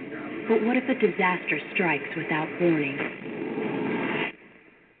 But what if a disaster strikes without warning?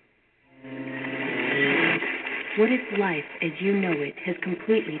 What if life as you know it has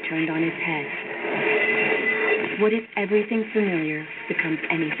completely turned on its head? What if everything familiar becomes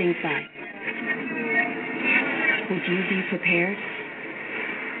anything but? Would you be prepared?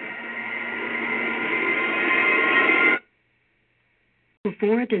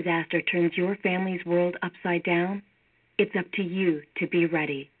 Before a disaster turns your family's world upside down, it's up to you to be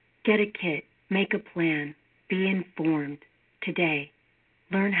ready. Get a kit, make a plan, Be informed today.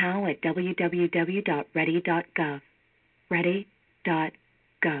 Learn how at www.ready.gov.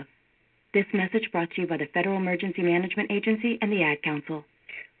 Ready.gov. This message brought to you by the Federal Emergency Management Agency and the Ad Council.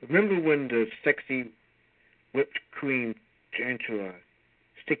 Remember when the sexy whipped cream turned to a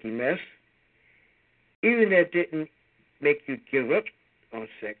sticky mess? Even that didn't make you give up on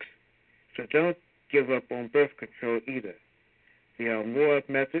sex, so don't give up on birth control either. There are more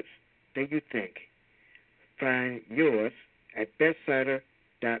methods than you think. Find yours at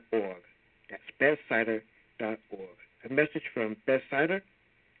bestsider.org. That's bestsider.org. A message from Bestsider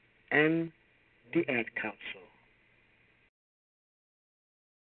and the Ad Council.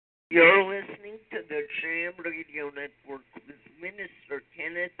 You're listening to the Jam Radio Network with Minister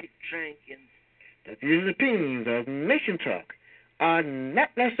Kenneth Jenkins. The views and opinions of Mission Talk are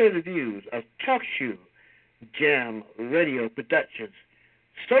not necessarily the views of Talk Shoe, Jam Radio Productions,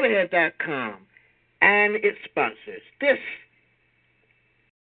 SolarHead.com, and its sponsors. This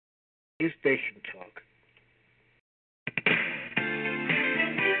is Station Talk.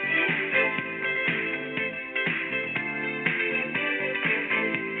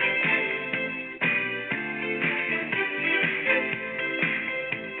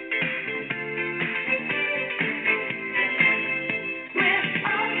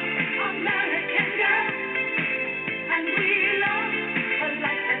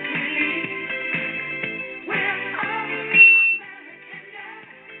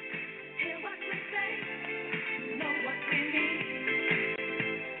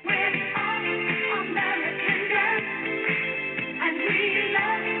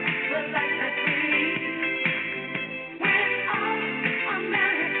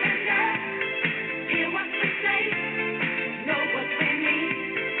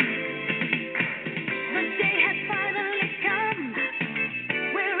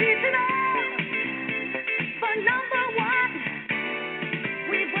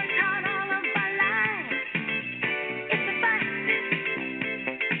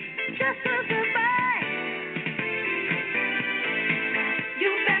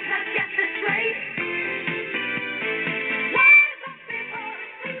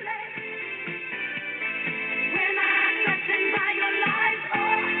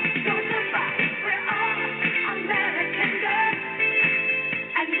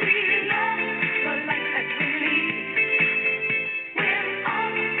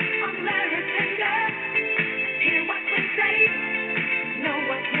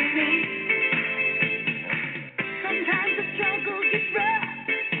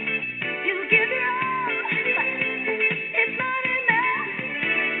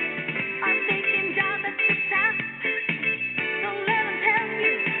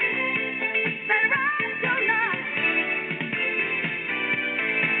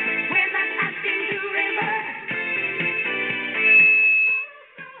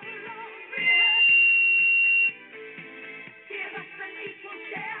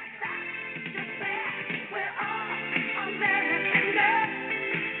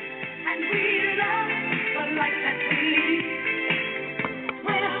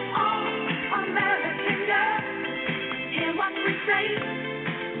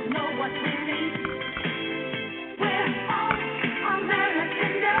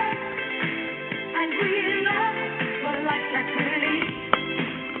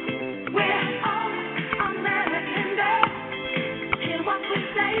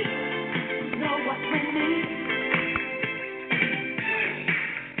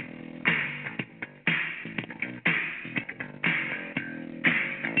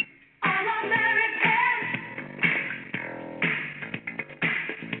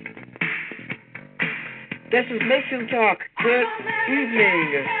 This is Mission Talk. Good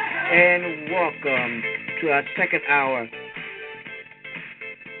evening and welcome to our second hour.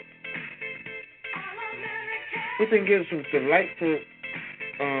 We've been given some delightful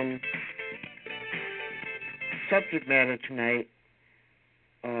subject matter tonight.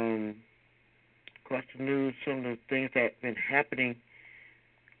 Across the news, some of the things that have been happening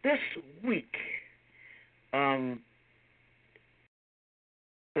this week.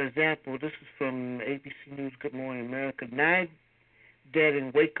 For example, this is from ABC News, Good Morning America. 9 dead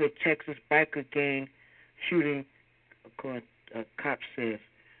in Waco, Texas, biker gang shooting, according to cops says.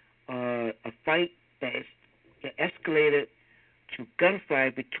 A fight that escalated to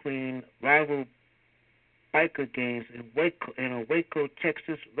gunfight between rival biker gangs in a Waco,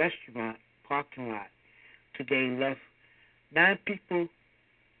 Texas restaurant parking lot today left 9 people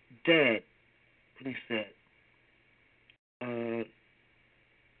dead, police said.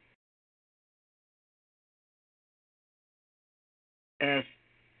 As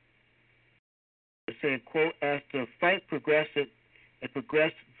said, quote, as the fight progressed, it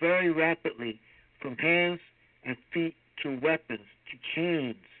progressed very rapidly from hands and feet to weapons to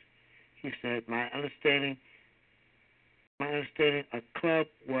chains. He said, my understanding a club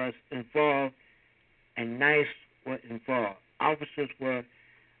was involved and knives were involved. Officers were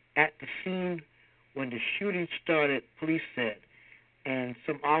at the scene when the shooting started, police said, and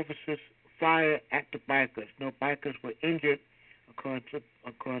some officers fired at the bikers. No bikers were injured, according to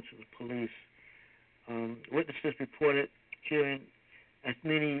the police. Witnesses reported hearing as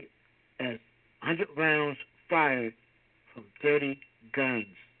many as 100 rounds fired from 30 guns.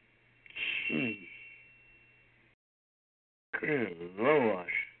 Gee. Good Lord.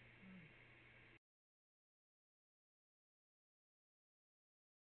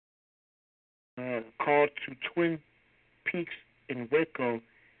 Called to Twin Peaks in Waco,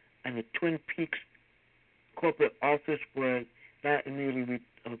 and the Twin Peaks corporate office were not immediately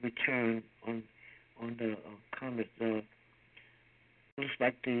returned on the comments. Looks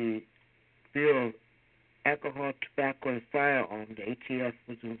like the Bureau of Alcohol, Tobacco, and Firearm, the ATF,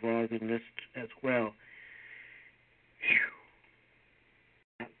 was involved in this as well. Whew.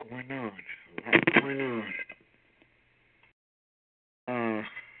 A lot going on.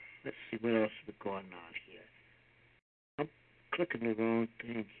 Let's see what else is going on here. I'm clicking the wrong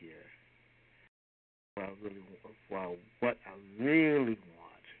thing here. What I really want.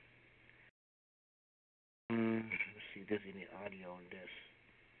 Let's see if there's any audio on this.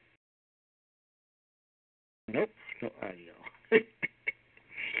 Nope, no audio.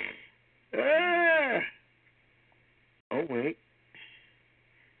 Oh, wait.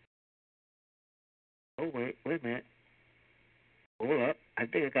 Wait a minute. Hold up. I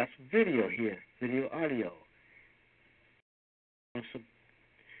think I got some video here. Video, audio.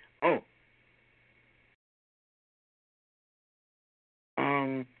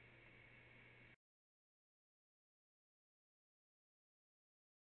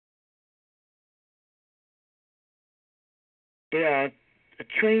 The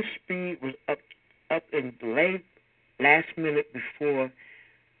train speed was up in the last minute before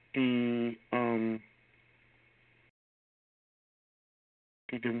the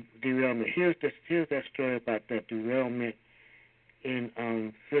derailment. Here's that story about that derailment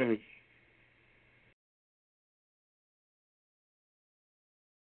in Philly.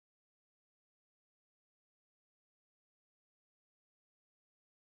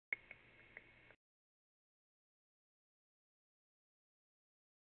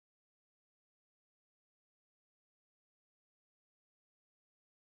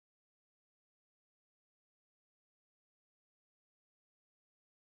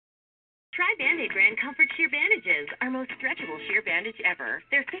 Try Band-Aid brand Comfort Sheer Bandages, our most stretchable sheer bandage ever.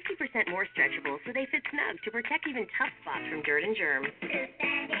 They're 50% more stretchable, so they fit snug to protect even tough spots from dirt and germs.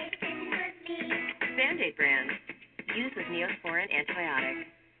 Band-Aid brand. Used with Neosporin antibiotic.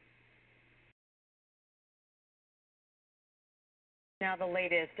 Now the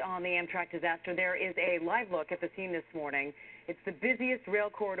latest on the Amtrak disaster. There is a live look at the scene this morning. It's the busiest rail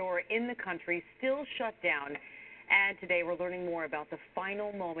corridor in the country, still shut down. And today we're learning more about the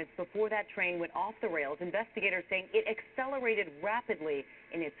final moments before that train went off the rails. Investigators saying it accelerated rapidly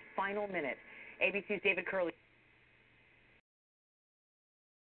in its final minutes. ABC's David Curley.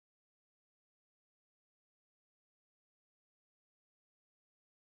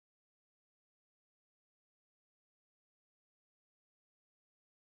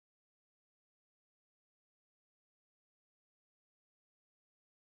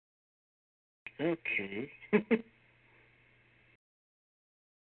 Okay.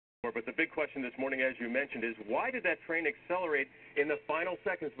 But the big question this morning, as you mentioned, is why did that train accelerate in the final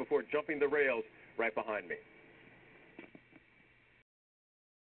seconds before jumping the rails right behind me?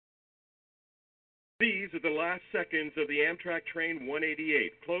 These are the last seconds of the Amtrak Train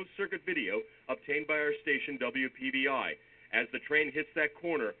 188, closed-circuit video obtained by our station WPBI. As the train hits that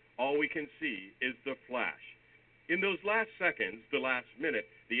corner, all we can see is the flash. In those last seconds, the last minute,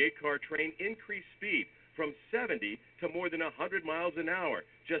 the 8-car train increased speed from 70 to more than 100 miles an hour,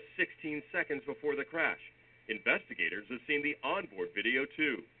 just 16 seconds before the crash. Investigators have seen the onboard video,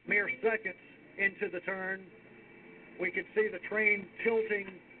 too. Mere seconds into the turn, we could see the train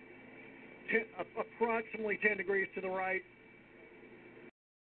tilting approximately 10 degrees to the right,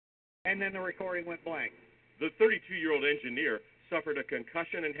 and then the recording went blank. The 32-year-old engineer suffered a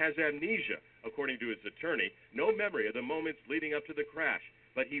concussion and has amnesia, according to his attorney. No memory of the moments leading up to the crash,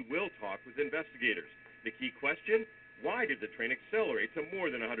 but he will talk with investigators. The key question, why did the train accelerate to more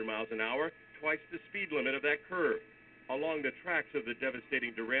than 100 miles an hour, twice the speed limit of that curve? Along the tracks of the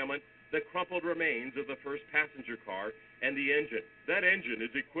devastating derailment, the crumpled remains of the first passenger car and the engine. That engine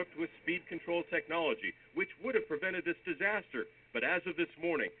is equipped with speed control technology, which would have prevented this disaster. But as of this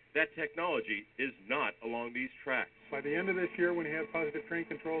morning, that technology is not along these tracks. By the end of this year, when you have positive train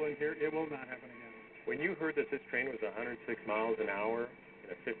control in here, it will not happen again. When you heard that this train was 106 miles an hour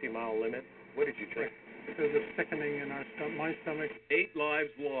and a 50-mile limit, what did you think? It was a sickening in my stomach. 8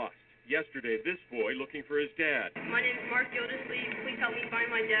 lives lost. Yesterday, this boy looking for his dad. My name is Mark Gildersleeve. Please help me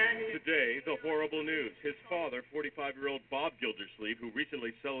find my dad. Today, the horrible news. His father, 45-year-old Bob Gildersleeve, who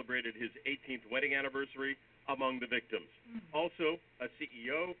recently celebrated his 18th wedding anniversary, among the victims. Also, a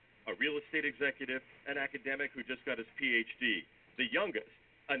CEO, a real estate executive, an academic who just got his Ph.D. The youngest,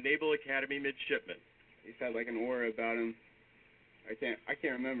 a Naval Academy midshipman. He's had like an aura about him. I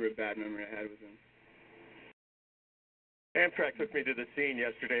can't remember a bad memory I had with him. Amtrak took me to the scene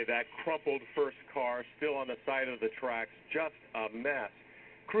yesterday. That crumpled first car still on the side of the tracks, just a mess.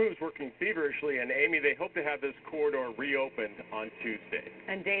 Crews working feverishly, and Amy, they hope to have this corridor reopened on Tuesday.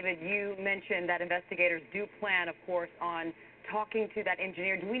 And David, you mentioned that investigators do plan, of course, on talking to that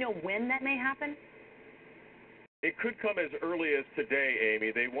engineer. Do we know when that may happen? It could come as early as today,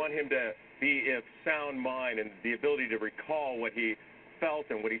 Amy. They want him to be of sound mind and the ability to recall what he felt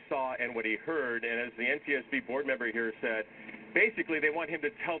and what he saw and what he heard. And as the NTSB board member here said, basically they want him to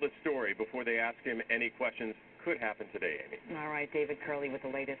tell the story before they ask him any questions. Could happen today, Amy. All right, David Curley with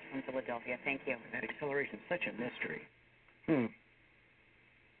the latest from Philadelphia. Thank you. That acceleration is such a mystery.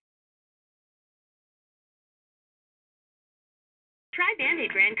 Try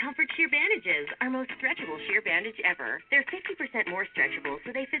Band-Aid brand Comfort Sheer Bandages, our most stretchable sheer bandage ever. They're 50% more stretchable, so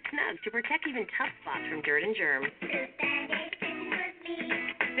they fit snug to protect even tough spots from dirt and germs.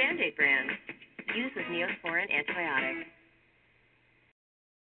 Band-Aid brand. Used with Neosporin antibiotic.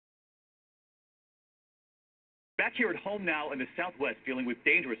 Back here at home now in the Southwest, dealing with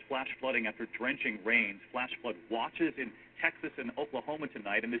dangerous flash flooding after drenching rains. Flash flood watches in Texas and Oklahoma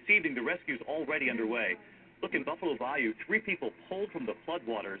tonight, and this evening the rescue is already underway. Look, in Buffalo Bayou, 3 people pulled from the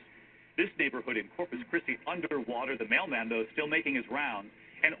floodwaters. This neighborhood in Corpus Christi underwater. The mailman, though, still making his rounds.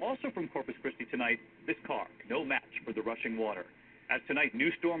 And also from Corpus Christi tonight, this car, no match for the rushing water. As tonight, new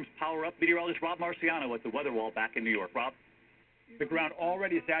storms power up, meteorologist Rob Marciano at the weather wall back in New York. Rob? The ground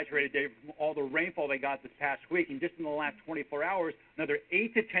already saturated, Dave, from all the rainfall they got this past week. And just in the last 24 hours, another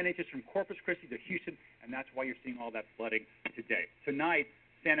 8 to 10 inches from Corpus Christi to Houston, and that's why you're seeing all that flooding today. Tonight,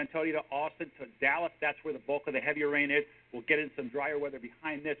 San Antonio to Austin to Dallas, that's where the bulk of the heavier rain is. We'll get in some drier weather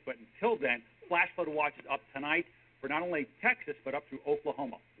behind this, but until then, flash flood watches up tonight for not only Texas, but up through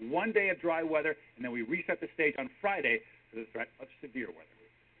Oklahoma. 1 day of dry weather, and then we reset the stage on Friday for the threat of severe weather.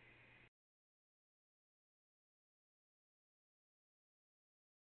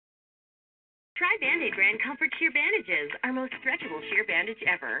 Try Band-Aid brand Comfort Sheer Bandages, our most stretchable sheer bandage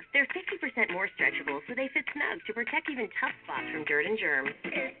ever. They're 50% more stretchable, so they fit snug to protect even tough spots from dirt and germs.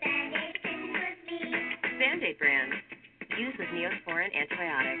 Band-Aid brand. Used with Neosporin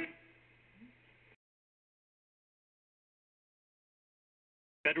antibiotic.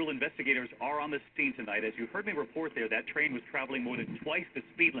 Federal investigators are on the scene tonight. As you heard me report there, that train was traveling more than twice the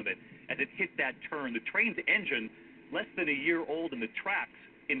speed limit as it hit that turn. The train's engine, less than a year old, and the tracks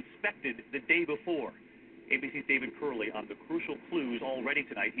inspected the day before. ABC's David Curley on the crucial clues already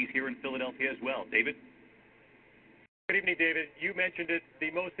tonight. He's here in Philadelphia as well. David? Good evening, David. You mentioned it.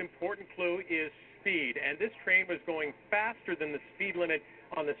 The most important clue is speed, and this train was going faster than the speed limit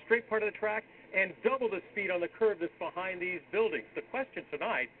on the straight part of the track and double the speed on the curve that's behind these buildings. The question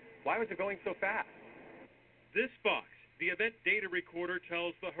tonight, why was it going so fast? This box, the event data recorder,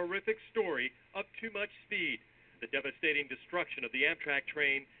 tells the horrific story of too much speed. The devastating destruction of the Amtrak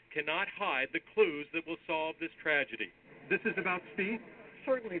train cannot hide the clues that will solve this tragedy. This is about speed?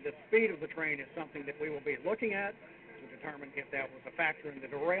 Certainly the speed of the train is something that we will be looking at to determine if that was a factor in the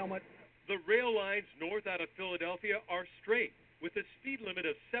derailment. The rail lines north out of Philadelphia are straight, with a speed limit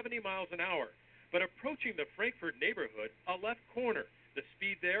of 70 miles an hour. But approaching the Frankfort neighborhood, a left corner, the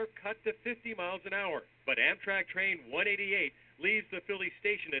speed there cut to 50 miles an hour. But Amtrak train 188 leaves the Philly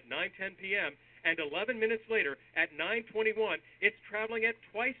station at 9:10 p.m., and 11 minutes later, at 9:21, it's traveling at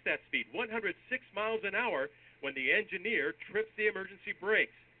twice that speed, 106 miles an hour, when the engineer trips the emergency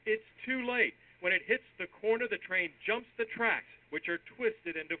brakes. It's too late. When it hits the corner, the train jumps the tracks, which are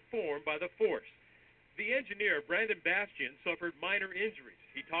twisted and deformed by the force. The engineer, Brandon Bastian, suffered minor injuries.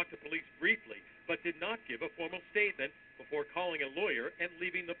 He talked to police briefly, but did not give a formal statement before calling a lawyer and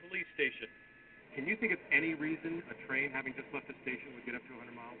leaving the police station. Can you think of any reason a train having just left the station would get up to 100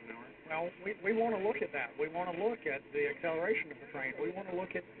 miles? miles an hour. Well, we want to look at that. We want to look at the acceleration of the train. We want to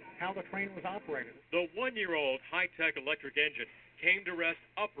look at how the train was operated. The one-year-old high-tech electric engine came to rest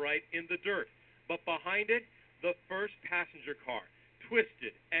upright in the dirt, but behind it, the first passenger car,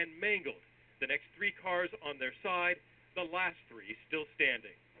 twisted and mangled. The next 3 cars on their side, the last 3 still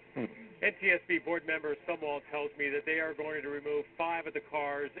standing. NTSB board member Sumwall tells me that they are going to remove 5 of the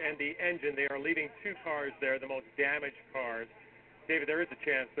cars and the engine. They are leaving 2 cars there, the most damaged cars. David, there is a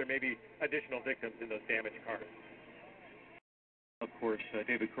chance there may be additional victims in those damaged cars. Of course,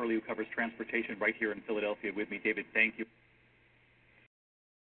 David Curley, who covers transportation right here in Philadelphia with me. David, thank you.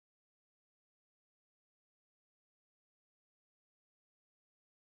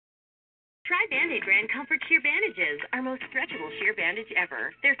 Try Band-Aid brand Comfort Sheer Bandages, our most stretchable sheer bandage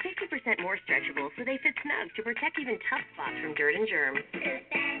ever. They're 50% more stretchable, so they fit snug to protect even tough spots from dirt and germs.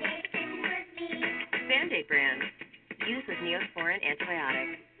 Band-Aid brand. Used with Neosporin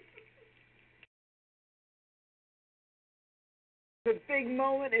antibiotic. The big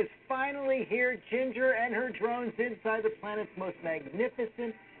moment is finally here. Ginger and her drones inside the planet's most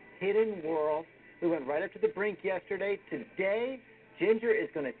magnificent hidden world. We went right up to the brink yesterday. Today, Ginger is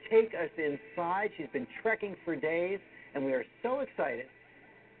going to take us inside. She's been trekking for days, and we are so excited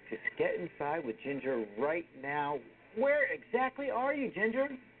to get inside with Ginger right now. Where exactly are you, Ginger?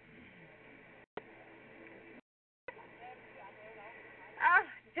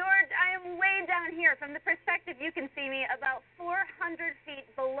 George, I am way down here. From the perspective you can see me, about 400 feet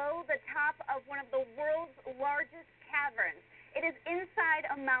below the top of one of the world's largest caverns. It is inside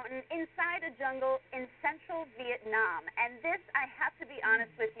a mountain, inside a jungle in central Vietnam. And this, I have to be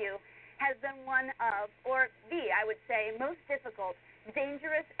honest with you, has been one of, or the, I would say, most difficult,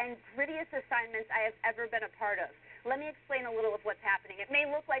 dangerous, and grittiest assignments I have ever been a part of. Let me explain a little of what's happening. It may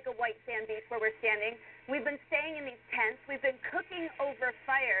look like a white sand beach where we're standing. We've been staying in these tents. We've been cooking over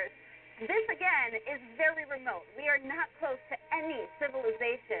fires. This, again, is very remote. We are not close to any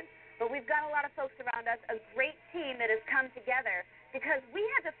civilization. But we've got a lot of folks around us, a great team that has come together because we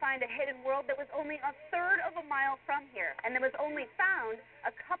had to find a hidden world that was only a third of a mile from here and that was only found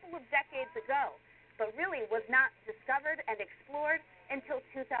a couple of decades ago, but really was not discovered and explored until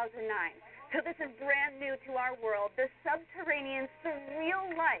 2009. So this is brand new to our world, the subterranean,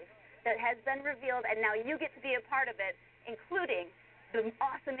 surreal life that has been revealed, and now you get to be a part of it, including the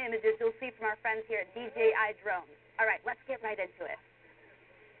awesome images you'll see from our friends here at DJI Drones. All right, let's get right into it.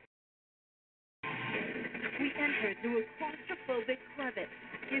 We enter through a claustrophobic crevice.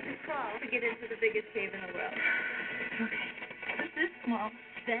 You can crawl to get into the biggest cave in the world. Okay, this is small.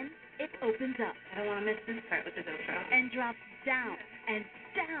 Then it opens up. I don't want to miss this part with the GoPro. And drops down and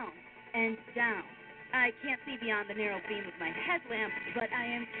down and down. I can't see beyond the narrow beam of my headlamp, but I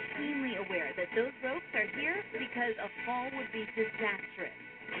am keenly aware that those ropes are here because a fall would be disastrous.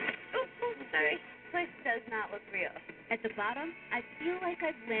 Oh, sorry. Place does not look real. At the bottom, I feel like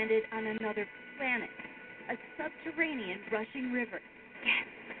I've landed on another planet. A subterranean rushing river. Yes.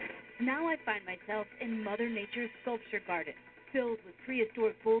 Now I find myself in Mother Nature's sculpture garden, filled with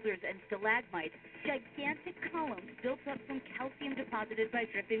prehistoric boulders and stalagmites, gigantic columns built up from calcium deposited by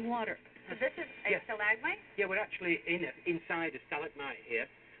dripping water. So this is a stalagmite? Yeah, we're actually inside a stalagmite here,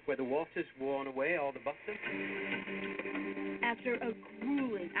 where the water's worn away all the bottom. After a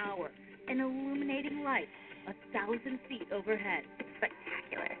grueling hour, an illuminating light, 1,000 feet overhead.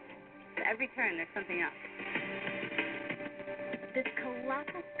 Spectacular. At every turn, there's something else. This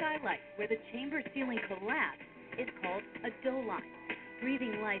colossal skylight, where the chamber ceiling collapsed, is called a dolime,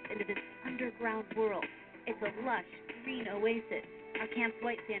 breathing life into this underground world. It's a lush, green oasis. Our camp's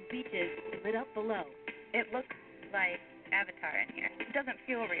white sand beaches lit up below. It looks like Avatar in here. It doesn't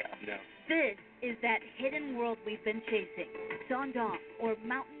feel real. No. This is that hidden world we've been chasing, Sondong, or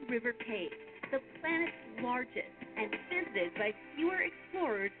Mountain River Cave, the planet's largest and visited by fewer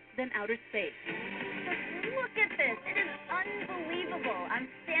explorers than outer space. Just look at this. It is unbelievable. I'm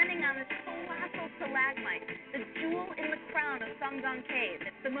standing on this colossal stalagmite, the jewel in the crown of Sondong Cave.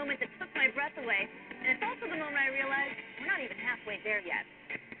 It's the moment that took my breath away, and it's also the moment I realized we're not even halfway there yet.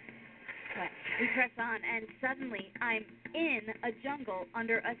 But we press on, and suddenly I'm in a jungle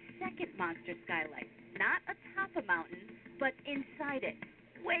under a second monster skylight. Not atop a mountain, but inside it,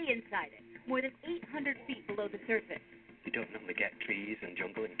 way inside it, more than 800 feet below the surface. We don't normally get trees and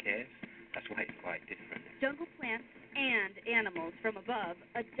jungle in caves. That's why it's quite different. Jungle plants and animals from above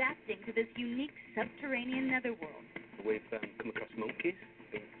adapting to this unique subterranean netherworld. We've come across monkeys,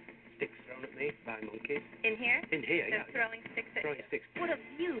 sticks thrown at me by monkeys. In here? In here, They're yeah. throwing sticks at Throwing you. sticks. What a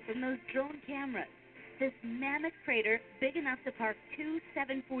view from those drone cameras. This mammoth crater big enough to park 2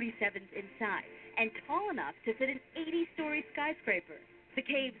 747s inside and tall enough to fit an 80-story skyscraper. The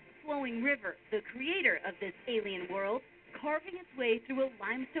cave's flowing river, the creator of this alien world, carving its way through a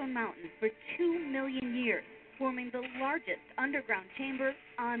limestone mountain for 2 million years, forming the largest underground chamber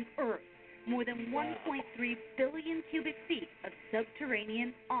on Earth. More than 1.3 billion cubic feet of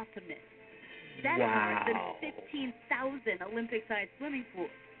subterranean awesomeness. That's more than 15,000 Olympic-sized swimming pools.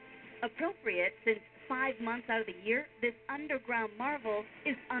 Appropriate since 5 months out of the year, this underground marvel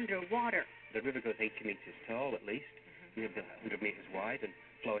is underwater. The river goes 80 meters tall at least, 100 meters wide, and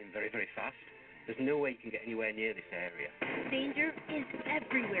flowing very, very fast. There's no way you can get anywhere near this area. Danger is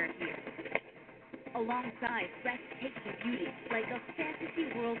everywhere here. Alongside breathtaking beauty, like a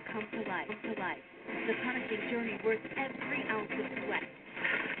fantasy world come to life. The punishing journey worth every ounce of sweat.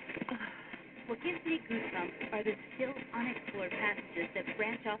 What gives me goosebumps are the still unexplored passages that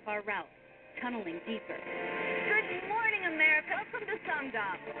branch off our route, tunneling deeper. Good morning, America. Welcome to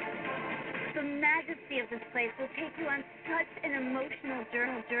Sangam. The majesty of this place will take you on such an emotional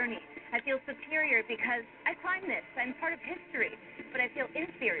journey. I feel superior because I climbed this. I'm part of history. But I feel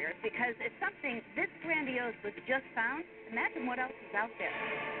inferior because if something this grandiose was just found, imagine what else is out there.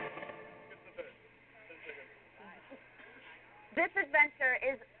 This adventure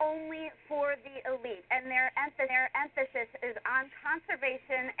is only for the elite, and their emphasis is on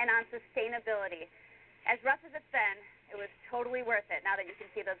conservation and on sustainability. As rough as it's been, it was totally worth it now that you can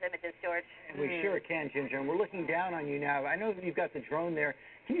see those images, George. And we sure can, Ginger, and we're looking down on you now. I know that you've got the drone there.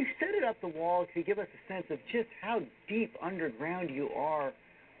 Can you set it up the wall to give us a sense of just how deep underground you are,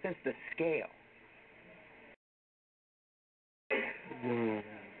 since the scale?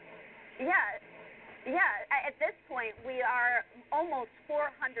 Yeah, at this point, we are almost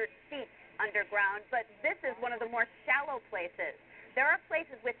 400 feet underground, but this is one of the more shallow places. There are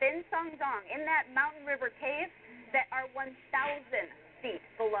places within Sangdong, in that mountain river cave, that are 1,000 feet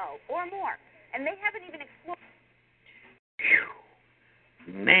below or more, and they haven't even explored.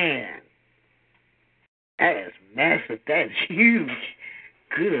 Man, that is massive. That's huge.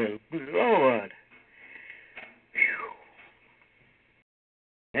 Good Lord.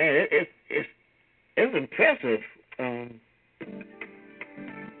 Man, it's impressive.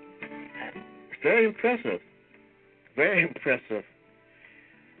 Very impressive. Very impressive.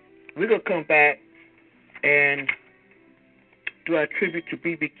 We're going to come back and do our tribute to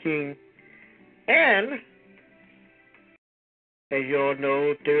B.B. King. And, as you all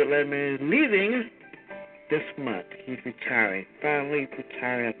know, David Letterman is leaving this month. He's retiring. Finally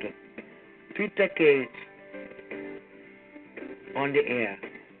retiring after 3 decades on the air.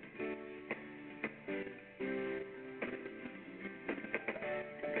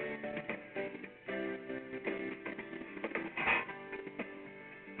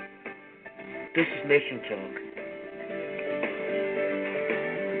 This is Nation Talk.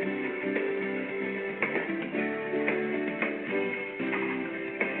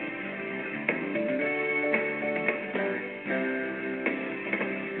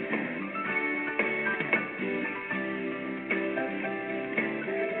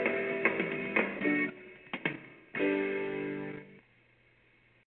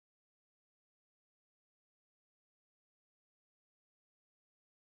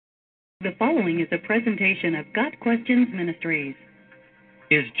 The following is a presentation of Got Questions Ministries.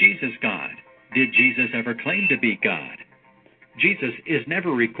 Is Jesus God? Did Jesus ever claim to be God? Jesus is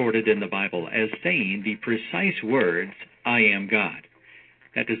never recorded in the Bible as saying the precise words, I am God.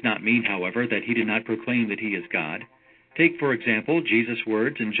 That does not mean, however, that he did not proclaim that he is God. Take, for example, Jesus'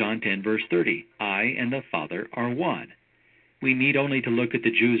 words in John 10, verse 30, I and the Father are one. We need only to look at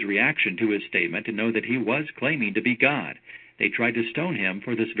the Jews' reaction to his statement to know that he was claiming to be God. They tried to stone him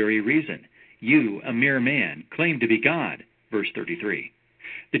for this very reason. You, a mere man, claim to be God, verse 33.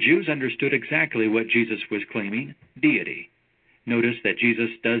 The Jews understood exactly what Jesus was claiming, deity. Notice that Jesus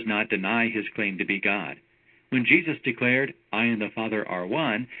does not deny his claim to be God. When Jesus declared, I and the Father are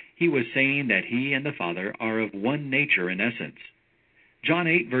one, he was saying that he and the Father are of one nature in essence. John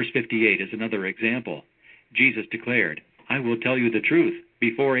 8, verse 58 is another example. Jesus declared, I will tell you the truth.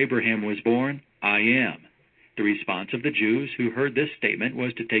 Before Abraham was born, I am. The response of the Jews who heard this statement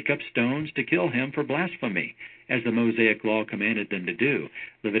was to take up stones to kill him for blasphemy, as the Mosaic law commanded them to do,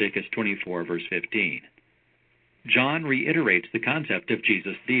 Leviticus 24, verse 15. John reiterates the concept of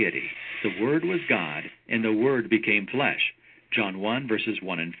Jesus' deity. The Word was God, and the Word became flesh, John 1, verses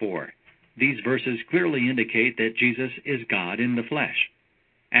 1 and 4. These verses clearly indicate that Jesus is God in the flesh.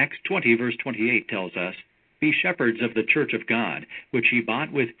 Acts 20, verse 28 tells us, Be shepherds of the church of God, which he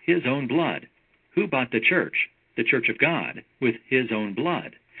bought with his own blood. Who bought the church? The church of God, with his own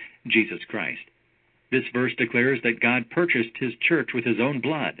blood, Jesus Christ. This verse declares that God purchased his church with his own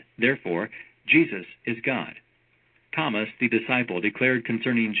blood. Therefore, Jesus is God. Thomas, the disciple, declared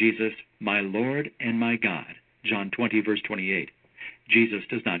concerning Jesus, "My Lord and my God," John 20, verse 28. Jesus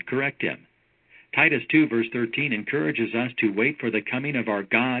does not correct him. Titus 2, verse 13, encourages us to wait for the coming of our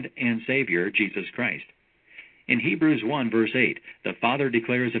God and Savior, Jesus Christ. In Hebrews 1, verse 8, the Father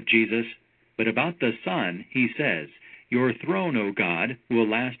declares of Jesus, "But about the Son, he says, 'Your throne, O God, will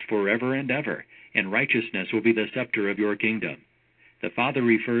last forever and ever, and righteousness will be the scepter of your kingdom.'" The Father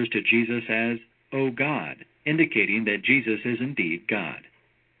refers to Jesus as, "O God," indicating that Jesus is indeed God.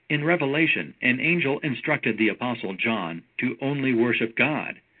 In Revelation, an angel instructed the Apostle John to only worship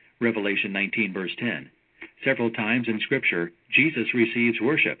God, Revelation 19, verse 10. Several times in Scripture, Jesus receives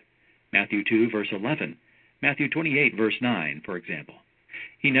worship, Matthew 2, verse 11, Matthew 28, verse 9, for example.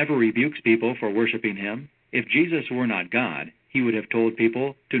 He never rebukes people for worshiping him. If Jesus were not God, he would have told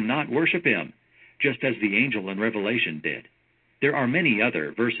people to not worship him, just as the angel in Revelation did. There are many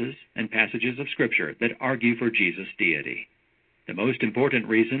other verses and passages of Scripture that argue for Jesus' deity. The most important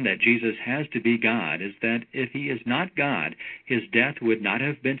reason that Jesus has to be God is that if he is not God, his death would not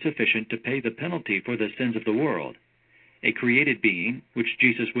have been sufficient to pay the penalty for the sins of the world. A created being, which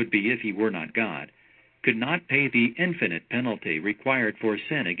Jesus would be if he were not God, could not pay the infinite penalty required for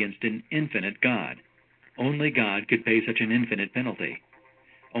sin against an infinite God. Only God could pay such an infinite penalty.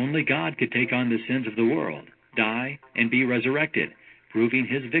 Only God could take on the sins of the world, die, and be resurrected, proving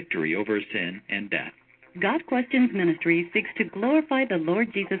his victory over sin and death. God Questions Ministry seeks to glorify the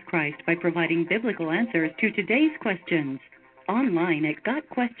Lord Jesus Christ by providing biblical answers to today's questions. Online at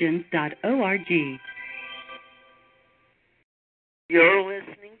GodQuestions.org. You're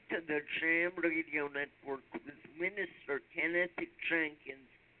listening to the Jam Radio Network with Minister Kenneth Jenkins.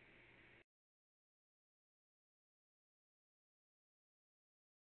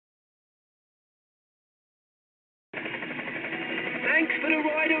 Thanks for the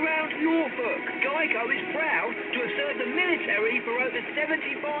ride around Norfolk. Geico is proud to have served the military for over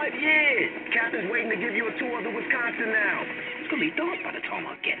 75 years. Captain's waiting to give you a tour of the Wisconsin now. It's going to be dark by the time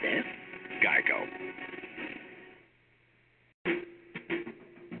I get there. Geico.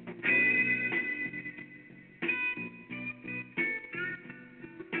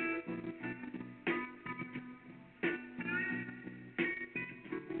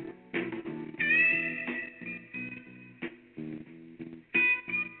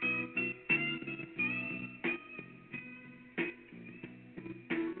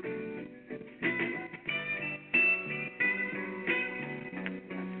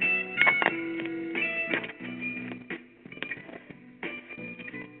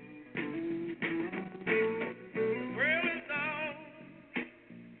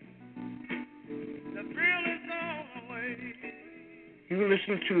 You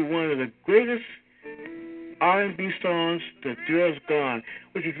listen to one of the greatest R&B songs, "The Thrill's Gone,"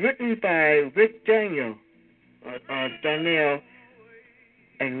 which was written by Rick Donnell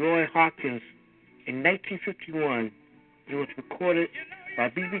and Roy Hawkins in 1951. It was recorded by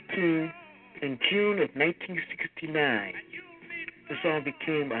B.B.King in June of 1969. The song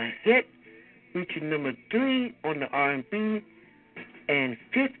became a hit, reaching number 3 on the R&B and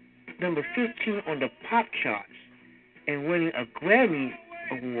number 15 on the pop charts, and winning a Grammy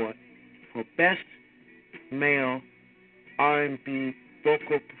Award for Best Male R&B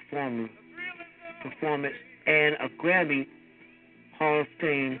Vocal Performance and a Grammy Hall of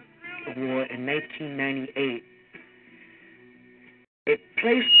Fame Award in 1998. It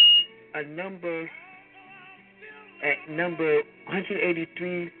placed at number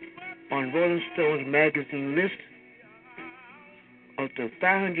 183 on Rolling Stone's magazine list of the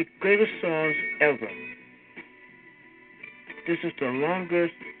 500 greatest songs ever. This is the longer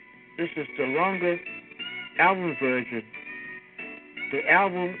album version. The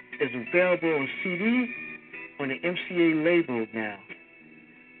album is available on CD on the MCA label now.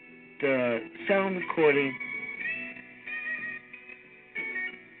 The sound recording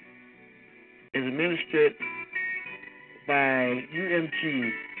is administered by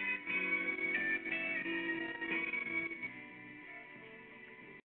UMG.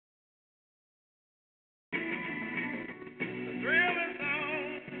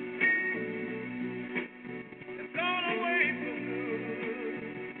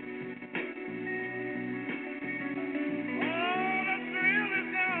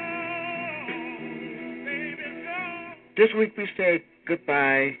 This week we said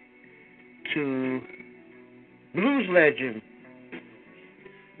goodbye to blues legend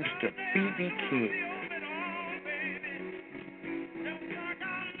Mr. B.B.King.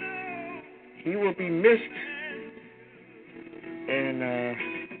 He will be missed, and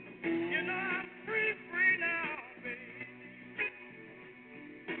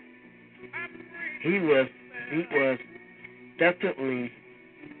he was He was definitely,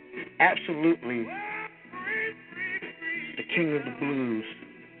 absolutely the king of the blues.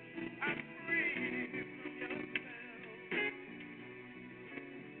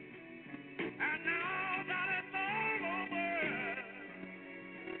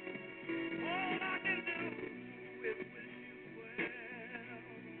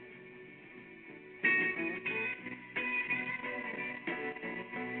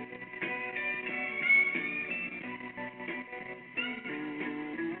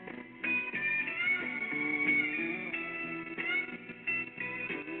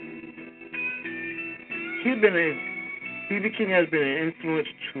 B.B. King has been an influence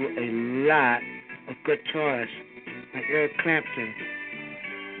to a lot of guitarists like Eric Clapton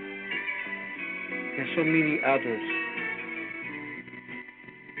and so many others.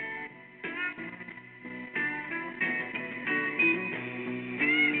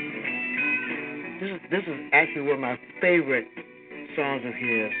 This is actually one of my favorite songs of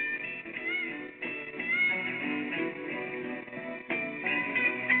his.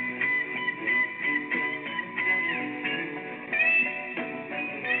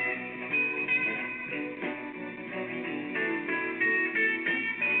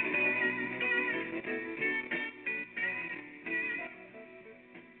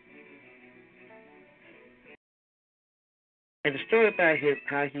 And the story about his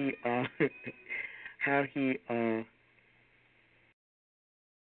how he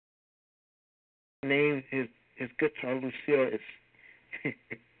named his guitar Lucille is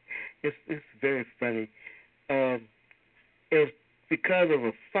it's very funny. It was because of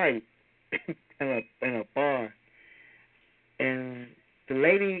a fight in a bar, and the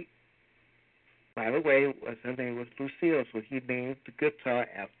lady, by the way, her name was Lucille, so he named the guitar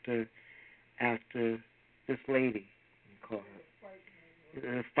after this lady. He called her. They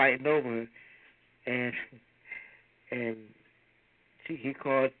were fighting over her, and he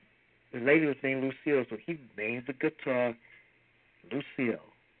called the lady was named Lucille, so he named the guitar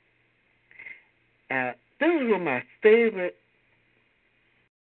Lucille. This is one of my favorite.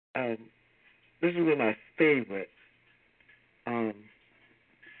 This is one of my favorite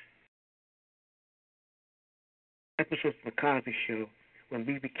episodes of the Cosby Show when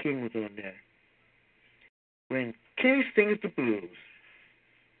B.B. King was on there. When King sings the blues.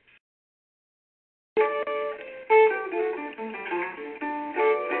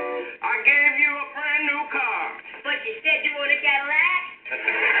 I gave you a brand new car. But you said you wanted a Cadillac?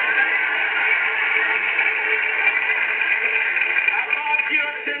 I bought you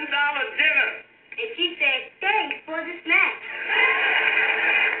a $10 dinner. And she said, thanks for the snack.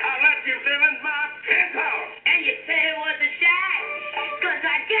 I let you live in my penthouse. And you said it was a shack. 'Cause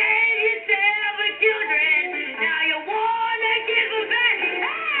I gave you 7 children. Now you wanna give them back.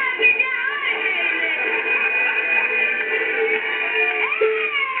 Happy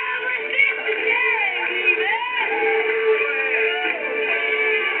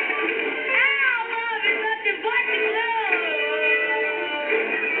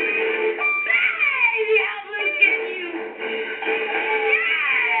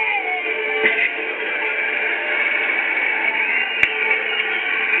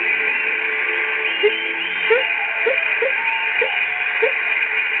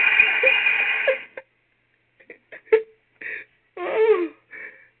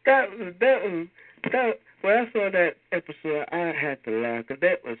That when I saw that episode, I had to laugh because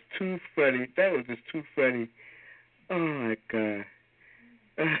that was too funny. That was just too funny. Oh my God.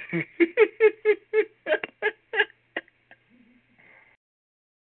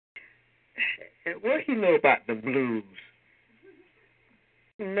 What he know about the blues?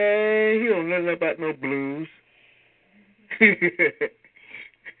 Man, he don't know nothing about no blues.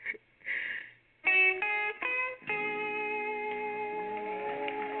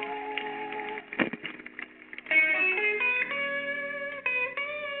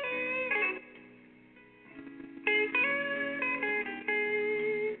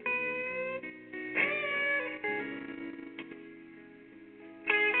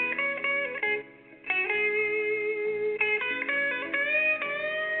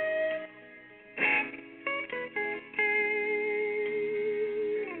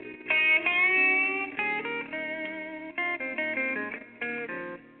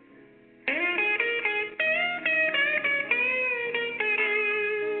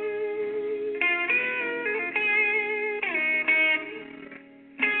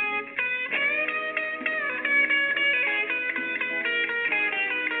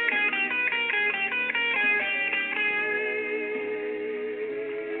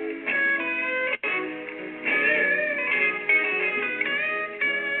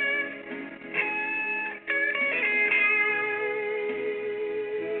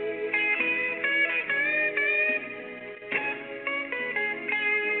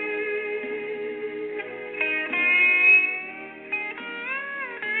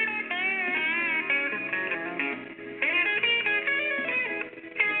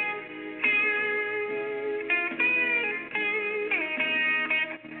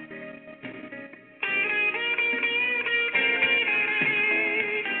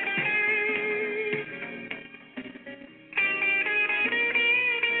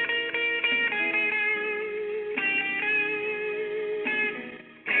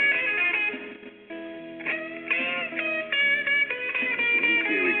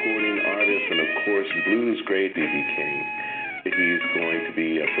 great B.B. King. He's going to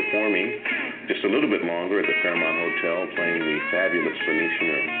be performing just a little bit longer at the Fairmont Hotel, playing the fabulous Phoenician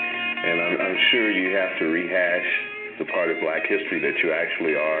Room. And I'm sure you have to rehash the part of Black history that you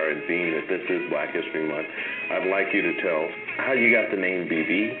actually are, and being that this is Black History Month, I'd like you to tell how you got the name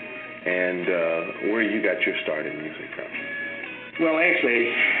B.B. and where you got your start in music from. Well, actually,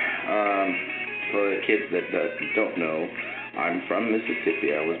 for the kids that don't know, I'm from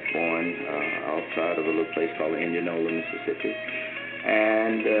Mississippi. I was born outside of a little place called Indianola, Mississippi.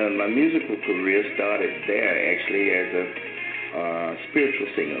 And my musical career started there, actually, as a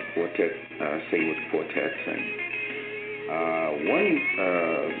spiritual singer, sing with quartets. And one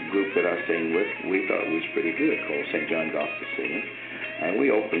group that I sang with, we thought was pretty good, called St. John Gospel Singers. And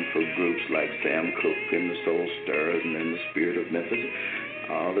we opened for groups like Sam Cooke and the Soul Stirrers and then the Spirit of Memphis,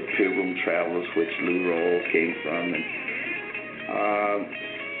 the Pilgrim Travelers, which Lou Rawls came from. And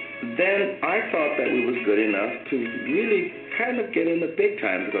then I thought that we was good enough to really kind of get in the big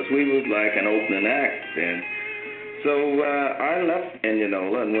time, because we was like an opening act then. So I left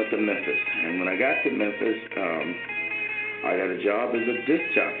Indianola and went to Memphis. And when I got to Memphis, I got a job as a disc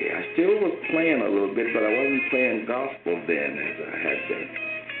jockey. I still was playing a little bit, but I wasn't playing gospel then as I had been.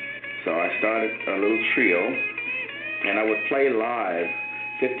 So I started a little trio, and I would play live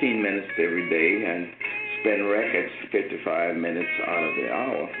 15 minutes every day and spin records 55 minutes out of the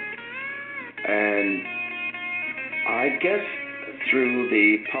hour. And I guess through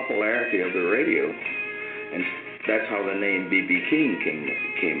the popularity of the radio, and that's how the name B.B. King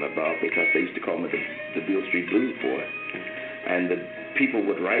came about, because they used to call me the Beale Street Blues Boy. And the people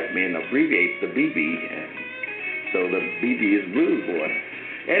would write me and abbreviate the B.B., and so the B.B. is Blues Boy.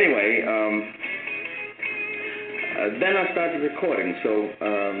 Anyway, then I started recording. So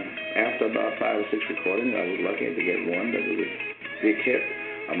after about 5 or 6 recordings, I was lucky to get one that was a big hit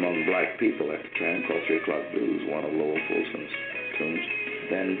among black people at the time, called 3 O'Clock Blues, one of Lowell Fulsom's tunes.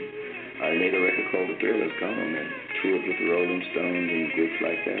 Then I made a record called The Thrill Is Gone and toured with the Rolling Stones and groups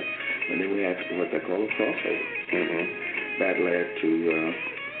like that. And then we had what they call a crossover. Mm-hmm. That led to,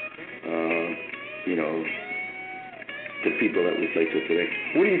 the people that we play to today.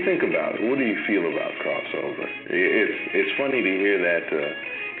 What do you think about it? What do you feel about crossover? It's funny to hear that,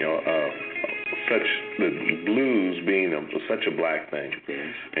 such the blues being such a black thing,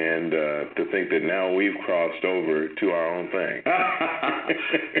 yes. And to think that now we've crossed over to our own thing.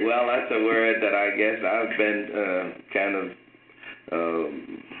 Well, that's a word that I guess I've been kind of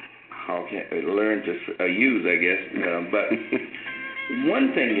learn to use, I guess. But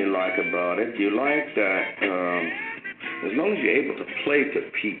one thing you like about it, you like that as long as you're able to play to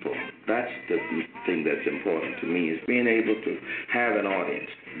people, that's the thing that's important to me, is being able to have an audience,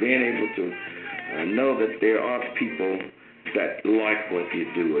 being able to know that there are people that like what you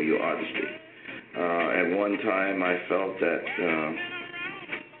do or your artistry. At one time, I felt that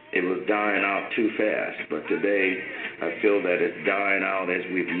it was dying out too fast, but today I feel that it's dying out as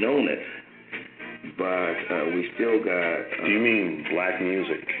we've known it, but we still got... Do you mean black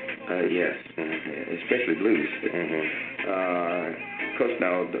music? Yes, especially blues. Of course,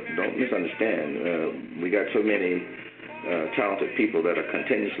 now, don't misunderstand. We got so many talented people that are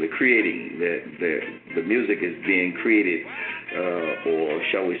continuously creating. The music is being created, or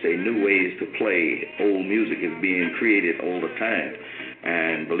shall we say, new ways to play old music is being created all the time.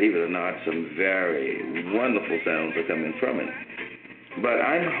 And believe it or not, some very wonderful sounds are coming from it. But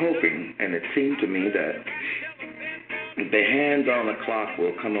I'm hoping, and it seemed to me that the hands on the clock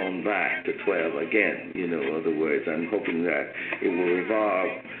will come on back to 12 again. In other words, I'm hoping that it will revolve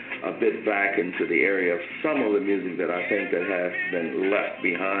a bit back into the area of some of the music that I think that has been left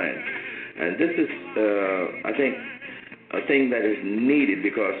behind. And this is, I think, a thing that is needed,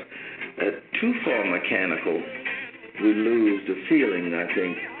 because too far mechanical, we lose the feeling, I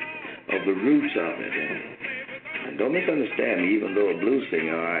think, of the roots of it. And don't misunderstand me, even though a blues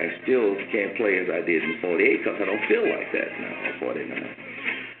singer, I still can't play as I did in 48, because I don't feel like that now,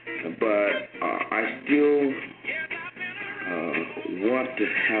 49. But I still want to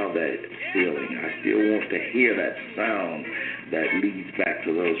have that feeling. I still want to hear that sound that leads back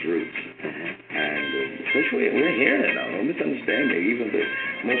to those roots. And especially, we're hearing it now. Don't misunderstand me. Even the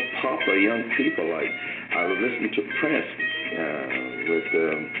most popular young people, like I was listening to Prince with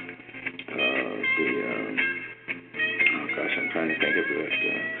I'm trying to think of it.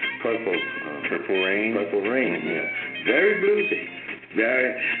 Purple Rain. Purple Rain. Yeah, very bluesy.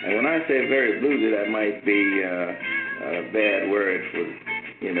 And when I say very bluesy, that might be a bad word for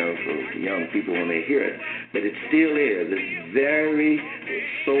young people when they hear it, but it still is. It's very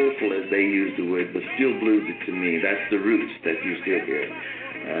soulful, as they use the word, but still bluesy to me. That's the roots that you still hear.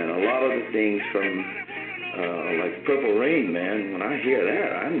 And a lot of the things from like Purple Rain, man. When I hear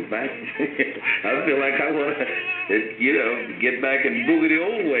that, I'm back. I feel like I want to, get back and boogie the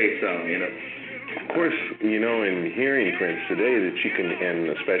old way some. Of course, in hearing Prince today, that you can, and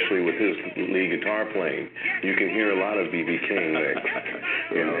especially with his lead guitar playing, you can hear a lot of B.B. King there.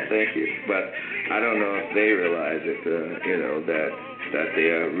 Thank you. But I don't know if they realize it, that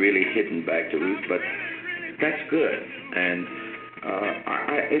they are really hitting back to roots. But that's good. And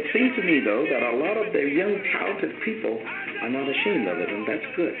it seems to me, though, that a lot of their young, talented people are not ashamed of it, and that's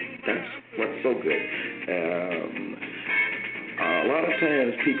good. That's what's so good. A lot of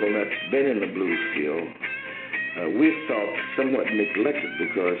times people that's been in the blues field, we've felt somewhat neglected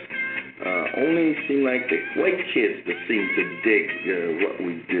because only seem like the white kids that seem to dig what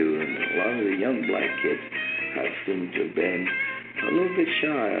we do, and a lot of the young black kids have seemed to have been a little bit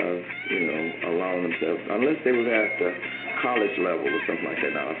shy of, allowing themselves, unless they were at the college level or something like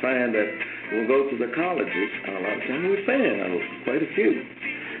that. Now, I find that when we go to the colleges, a lot of times we're finding quite a few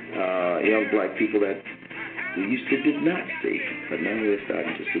young black people that we used to did not see, but now we're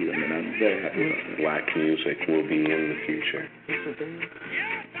starting to see them, and I'm very happy about that. Black music will be in the future.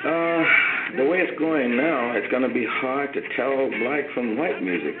 The way it's going now, it's going to be hard to tell black from white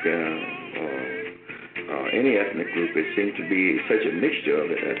music, or any ethnic group. It seems to be such a mixture of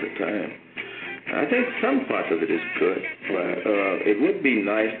it at the time. I think some parts of it is good, but it would be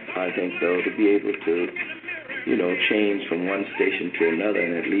nice, I think, though, to be able to, change from one station to another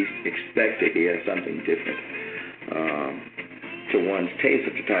and at least expect to hear something different to one's taste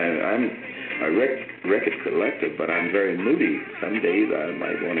at the time. I'm a record collector, but I'm very moody. Some days I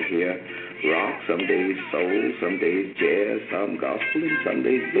might want to hear rock, some days soul, some days jazz, some gospel, and some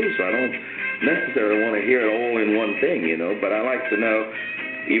days blues. So I don't necessarily want to hear it all in one thing, but I like to know,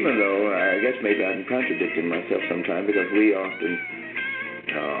 even though I guess maybe I'm contradicting myself sometimes, because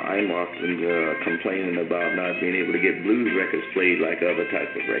I'm often complaining about not being able to get blues records played like other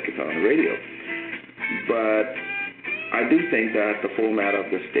types of records on the radio. But I do think that the format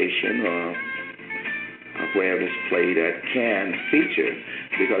of the station or wherever it's played at can feature,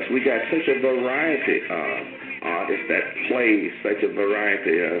 because we got such a variety of artists that play such a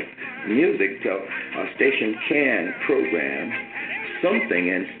variety of music, so our station can program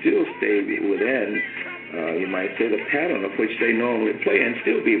something and still stay within, you might say, the pattern of which they normally play and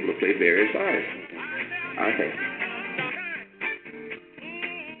still be able to play various artists, I think.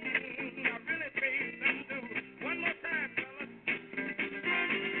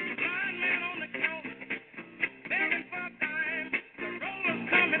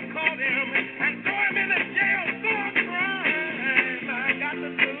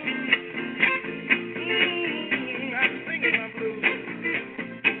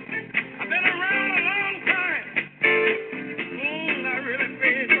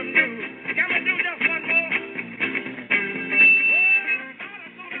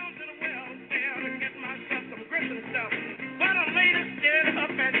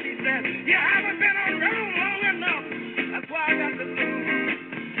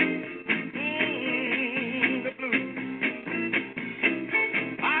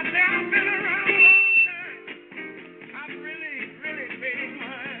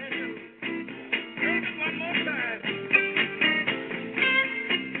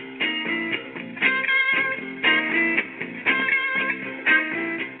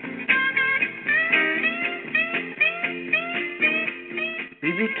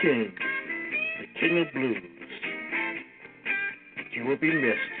 B.B.King, the king of blues. He will be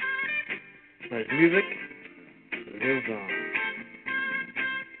missed, but his music lives on.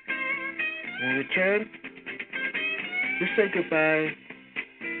 When we return, we say goodbye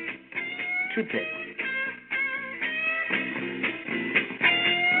today.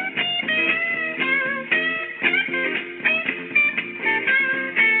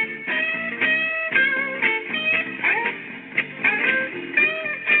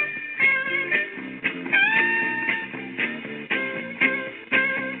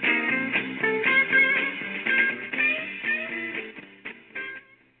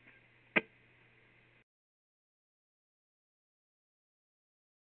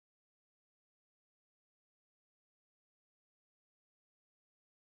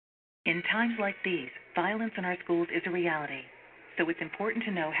 In times like these, violence in our schools is a reality, so it's important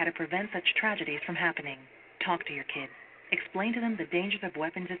to know how to prevent such tragedies from happening. Talk to your kids. Explain to them the dangers of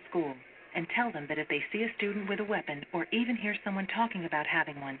weapons at school, and tell them that if they see a student with a weapon or even hear someone talking about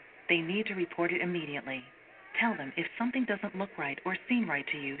having one, they need to report it immediately. Tell them if something doesn't look right or seem right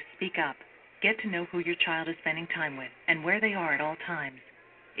to you, speak up. Get to know who your child is spending time with and where they are at all times.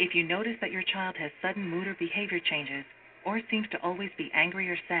 If you notice that your child has sudden mood or behavior changes, or seems to always be angry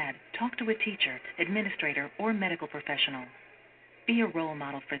or sad, talk to a teacher, administrator, or medical professional. Be a role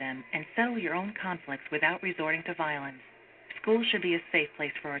model for them and settle your own conflicts without resorting to violence. School should be a safe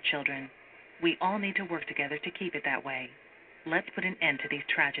place for our children. We all need to work together to keep it that way. Let's put an end to these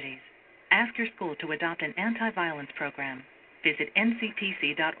tragedies. Ask your school to adopt an anti-violence program. Visit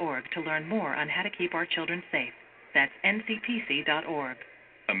ncpc.org to learn more on how to keep our children safe. That's ncpc.org.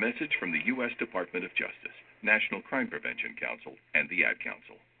 A message from the U.S. Department of Justice, National Crime Prevention Council, and the Ad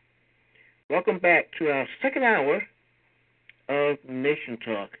Council. Welcome back to our second hour of Nation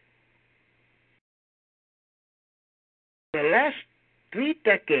Talk. For the last 3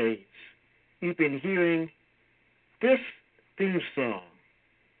 decades, you've been hearing this theme song.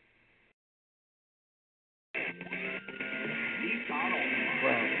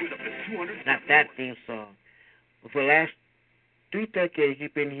 Well, not that theme song. But for the last 3 decades,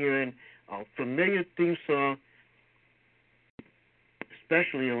 you've been hearing a familiar theme song,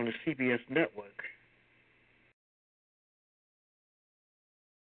 especially on the CBS network.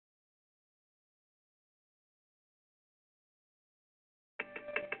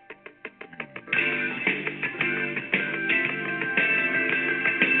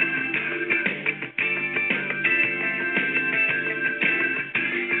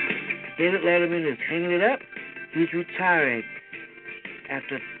 David Letterman is hanging it up. He's retiring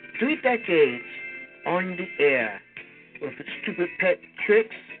after 3 decades on the air with his stupid pet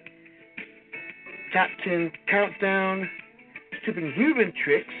tricks, top 10 countdown, stupid human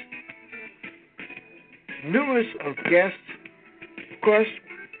tricks, numerous of guests, of course,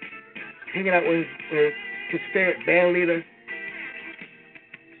 hanging out with his favorite band leader,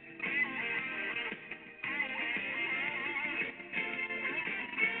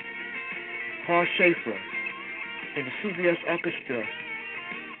 Paul Schaefer, and the CBS Orchestra.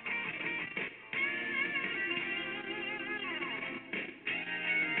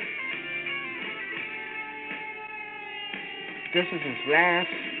 This is his last.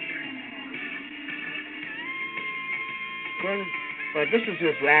 Well, this is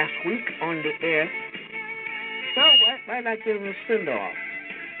his last week on the air. So why not give him a send-off?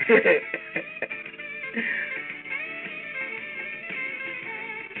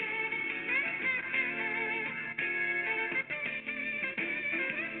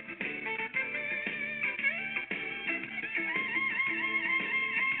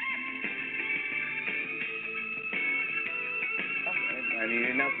 I mean,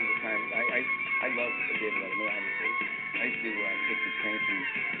 enough of the time. I love David Letterman. I used to take the train from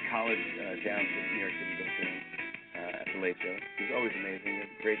college down to New York City to go see him at the Late Show. He was always amazing. He had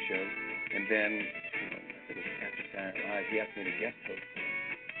a great show. And then, after Saturday Night Live, he asked me to guest host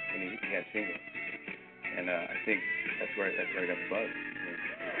when he had singles. And I think that's where I got the bug.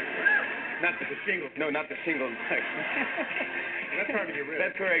 Not the singles. No, not the singles. That's hard to get rid of.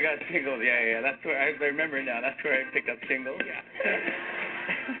 That's where I got singles. Yeah. That's where I remember now. That's where I picked up singles. Yeah.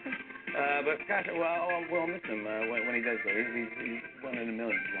 But gosh, we'll miss him when he does go. He's one in a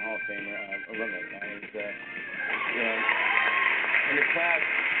million. He's a Hall of Famer. I love that guy. He's, in the class.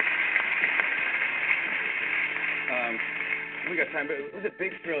 We got time, but it was a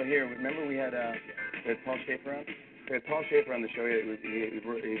big thrill here. Remember we had Paul Schaefer on. We had Paul Schaefer on the show. He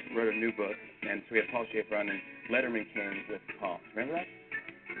wrote a new book, and so we had Paul Schaefer on, and Letterman came with Paul. Remember that?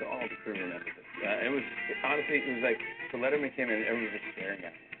 So all the crew remembers it. Honestly, it was like, so Letterman came in, and everyone was just staring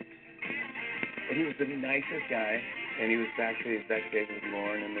at him. And he was the nicest guy, and he was backstage with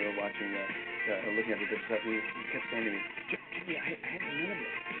Lauren, and they were watching looking at the good stuff. He kept saying to me, Jimmy, I had none of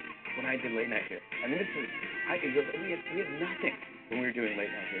this when I did Late Night here. I mean, he goes, we had nothing when we were doing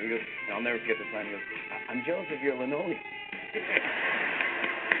Late Night here. He goes, and I'll never forget this line. He goes, I'm jealous of your linoleum.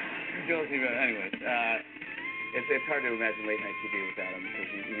 I'm jealous of your, anyways. It's hard to imagine Late Night TV without him because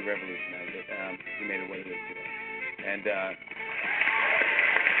he revolutionized it. He made it what it is today. And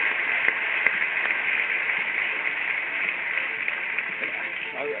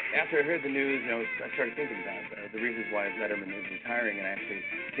after I heard the news, I started thinking about the reasons why Letterman is retiring, and I actually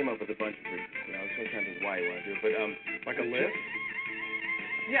came up with a bunch of reasons. I was so trying to think why he wanted to do it, but like a list?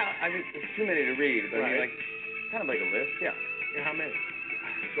 Yeah, I mean, it's too many to read, but right. I mean, kind of like a list. Yeah. How many?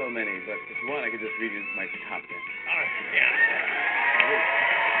 So many, but if you want, I could just read you my top 10. All right. Yeah.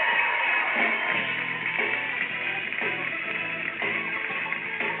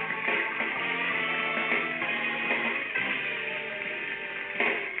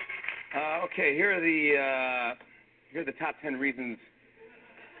 Okay, here are the top 10 reasons.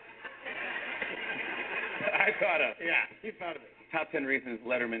 I thought of. Yeah, he thought of it. Top 10 reasons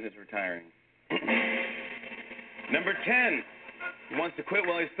Letterman is retiring. Number 10, he wants to quit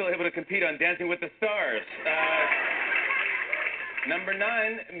while he's still able to compete on Dancing with the Stars. Number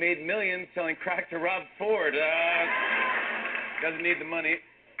 9 made millions selling crack to Rob Ford. Doesn't need the money.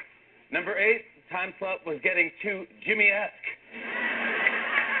 Number 8, time slot was getting too Jimmy-esque.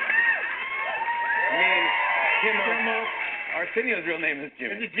 Meaning Kimmel. Arsenio's real name is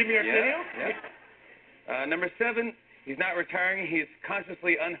Jimmy. Is it Jimmy Arsenio? Yeah. Number 7, he's not retiring, he's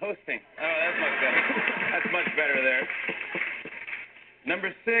consciously unhosting. Oh, that's much better. That's much better there.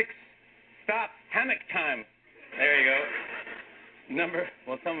 Number 6, stop hammock time. There you go.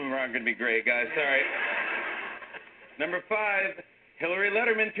 Well, some of them aren't going to be great, guys. Sorry. Number 5, Hillary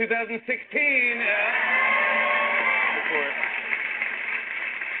Letterman 2016. Report.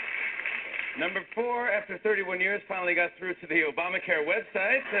 Number 4, after 31 years, finally got through to the Obamacare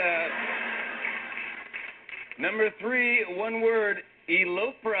website. Number 3, one word,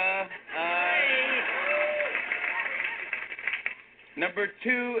 elopra. Number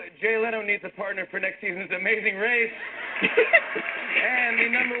 2, Jay Leno needs a partner for next season's Amazing Race. And the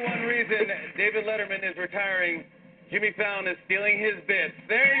number 1 reason David Letterman is retiring, Jimmy Fallon is stealing his bits.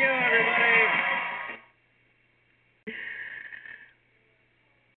 There you go, everybody.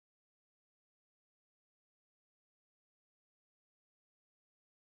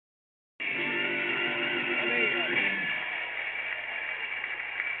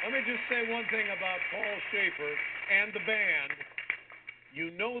 Let me just say one thing about Paul Schaefer and the band. You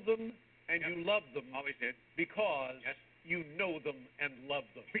know them and you love them. Always did. Because you know them and love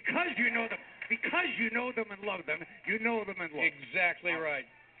them. Because you know them. Because you know them and love them, you know them and love them. Exactly right.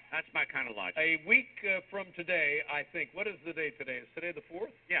 That's my kind of logic. A week from today, I think. What is the day today? Is today the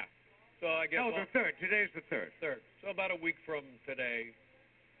 4th? Yeah. So I guess. No, the 3rd. Today's the 3rd. 3rd. So about a week from today,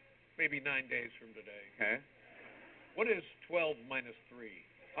 maybe 9 days from today. Okay. What is 12 minus 3?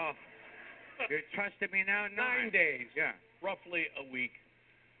 Oh, you're trusting me now? 9 days. Yeah. Roughly a week.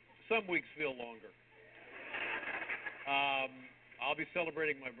 Some weeks feel longer. I'll be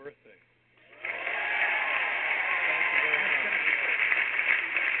celebrating my birthday. Thank you very much.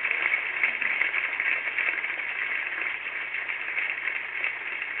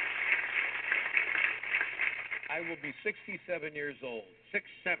 I will be 67 years old.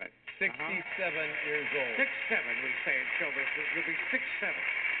 6'7". 67 years old. 6'7", we say in show business. You'll be 6'7".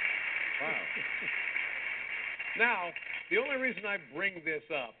 Wow. Now, the only reason I bring this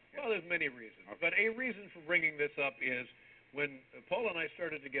up, well, there's many reasons, but a reason for bringing this up is when Paul and I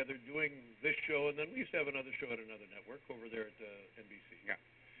started together doing this show, and then we used to have another show at another network over there at NBC. Yeah.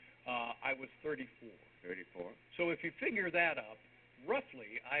 I was 34. 34. So if you figure that up,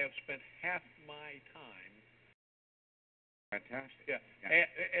 roughly, I have spent half my time. Fantastic. Yeah.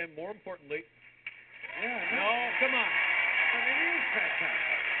 And more importantly. Yeah. No, come on. But it is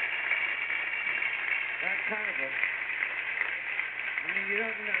fantastic. That kind of a. I mean, you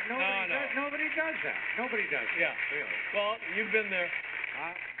don't. Nobody does that. Nobody does that. Yeah. Really. Well, you've been there.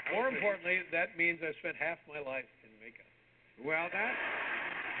 More importantly, that means I spent half my life in makeup. Well,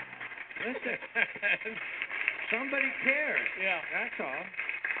 listen. Somebody cares. Yeah. That's all.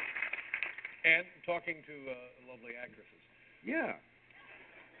 And talking to lovely actresses. Yeah.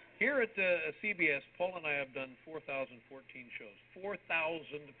 Here at CBS, Paul and I have done 4,014 shows.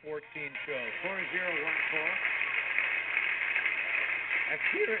 4,014 shows. 4014. That's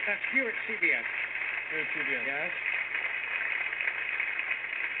here at CBS. Here at CBS. Yes.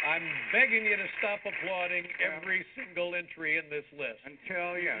 I'm begging you to stop applauding every single entry in this list.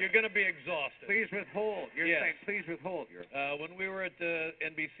 Until, You're going to be exhausted. Please withhold. You're saying please withhold. When we were at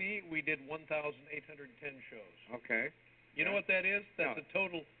NBC, we did 1,810 shows. Okay. You know what that is? That's a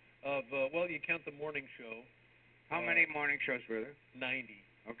total of, well, you count the morning show. How many morning shows were there? 90.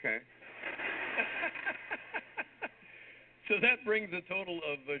 Okay. So that brings a total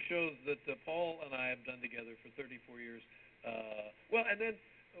of shows that Paul and I have done together for 34 years. Well, and then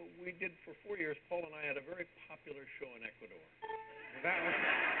we did for 4 years, Paul and I had a very popular show in Ecuador. That was,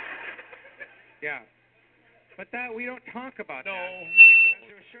 yeah. But that, we don't talk about no, that. No, we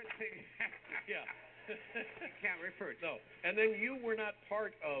don't. There are certain things. Yeah. You can't refer to. No. And then you were not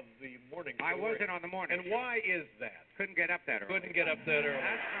part of the morning show. I wasn't on the morning show. show. why is that? Couldn't get up that early. Couldn't get up that early.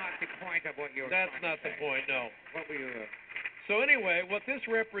 That's not the point of what you were That's trying not to the say. point, no. What were you... So anyway, what this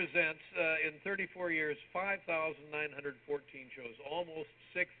represents in 34 years, 5,914 shows, almost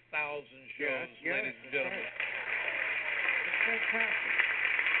 6,000 shows, ladies and gentlemen. It's fantastic.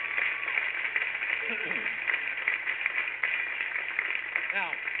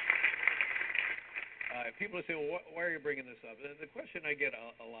 Now, people are saying, well, why are you bringing this up? And the question I get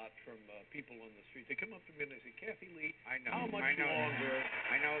a lot from people on the street, they come up to me and they say, Kathy Lee, how much longer?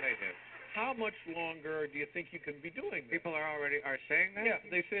 I know they do. How how much longer do you think you can be doing this? People are saying that? Yeah,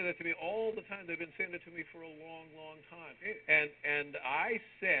 they say that to me all the time. They've been saying it to me for a long, long time. And I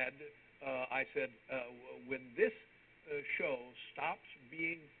said, when this show stops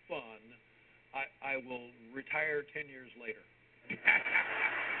being fun, I will retire 10 years later. That's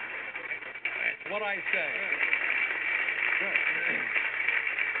what I say. Good.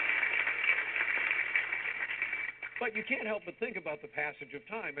 But you can't help but think about the passage of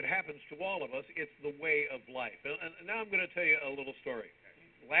time. It happens to all of us. It's the way of life. And now I'm going to tell you a little story.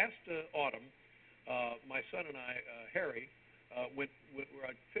 Last autumn, my son and I, Harry, were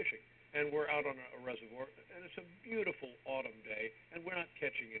out fishing. And we're out on a reservoir. And it's a beautiful autumn day. And we're not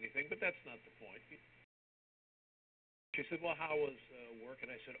catching anything, but that's not the point. She said, well, how was work?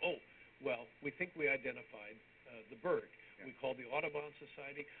 And I said, oh, well, we think we identified the bird. Yeah. We called the Audubon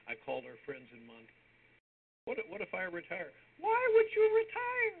Society. I called our friends in Montana. What if I retire? Why would you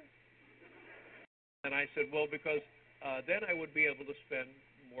retire? And I said, well, because then I would be able to spend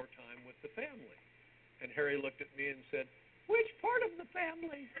more time with the family. And Harry looked at me and said, which part of the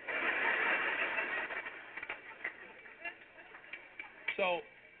family? So,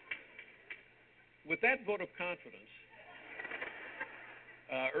 with that vote of confidence,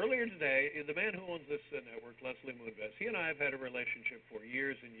 earlier today, the man who owns this network, Leslie Moonves, he and I have had a relationship for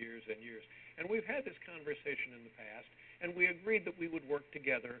years and years and years. And we've had this conversation in the past, and we agreed that we would work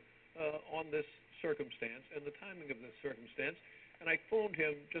together on this circumstance and the timing of this circumstance. And I phoned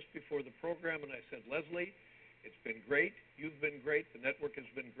him just before the program, and I said, Leslie, it's been great. You've been great. The network has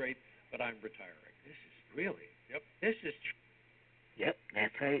been great, but I'm retiring. This is really? Yep. This is Yep,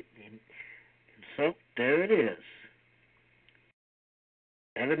 that's right. And so, there it is.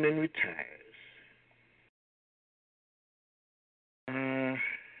 Letterman retires.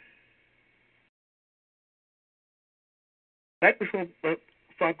 Right before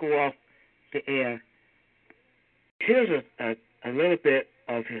I go off the air, here's a little bit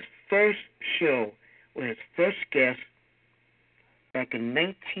of his first show with his first guest back in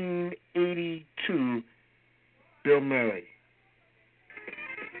 1982, Bill Murray.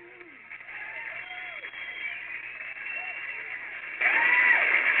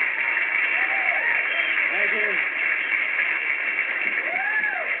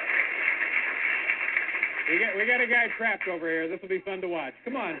 We got a guy trapped over here. This will be fun to watch.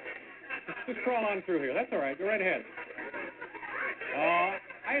 Come on. Just crawl on through here. That's all right. Go right ahead. I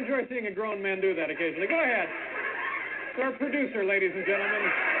enjoy seeing a grown man do that occasionally. Go ahead. It's our producer, ladies and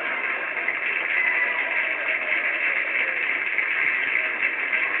gentlemen.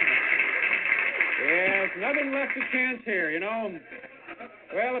 Yes, nothing left to chance here, you know.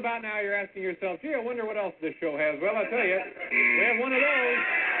 Well, about now you're asking yourself, gee, I wonder what else this show has. Well, I'll tell you, we have one of those.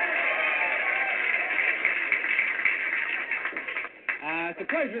 It's a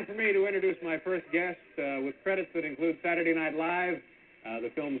pleasure for me to introduce my first guest with credits that include Saturday Night Live, the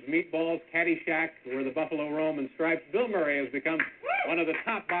films Meatballs, Caddyshack, Where the Buffalo Roam, and Stripes. Bill Murray has become one of the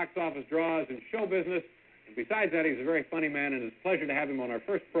top box office draws in show business. And besides that, he's a very funny man, and it's a pleasure to have him on our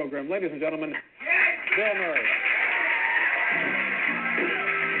first program. Ladies and gentlemen, Bill Murray.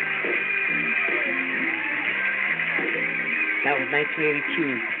 That was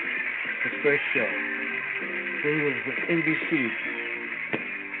 1982, his first show. He was with NBC.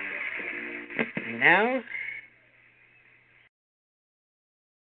 And now,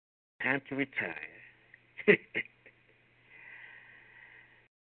 time to retire.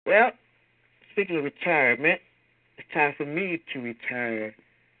 Well, speaking of retirement, it's time for me to retire.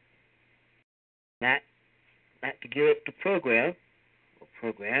 Not to give up the program or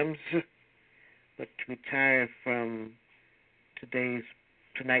programs, but to retire from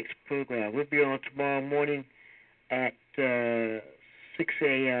tonight's program. We'll be on tomorrow morning at 6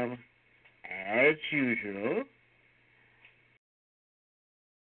 a.m. as usual.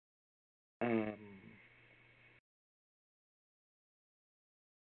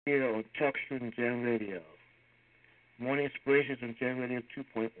 Here on Talk Show and Jam Radio. Morning Inspirations on Jam Radio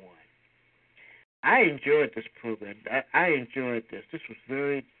 2.1. I enjoyed this program. I enjoyed this. This was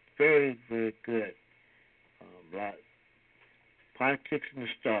very, very, very good. Politics and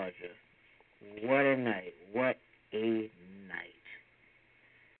nostalgia. What a night. What a night.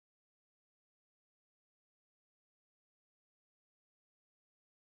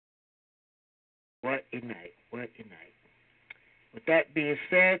 What a night. What a night. With that being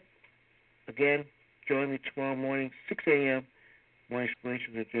said, again, join me tomorrow morning, 6 a.m. More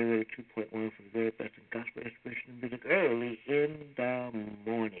Inspirations at J-Radio 2.1 for the very best in gospel inspiration and music early in the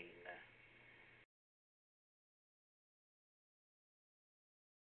morning.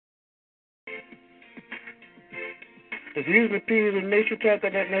 The views and opinions of Nation Talk are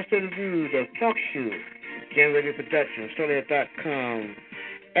not necessarily views of Talk Show, Jam Radio Productions, Solar.com,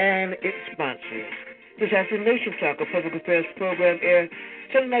 and its sponsors. This has been Nation Talk, a public affairs program aired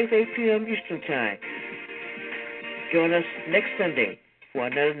Sunday nights 8 p.m. Eastern Time. Join us next Sunday for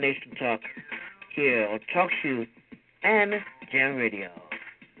another Nation Talk here on Talk Show and Jam Radio.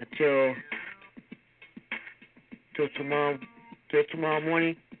 Until tomorrow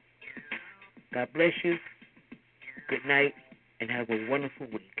morning, God bless you. Good night, and have a wonderful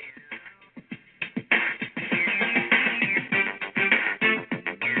week.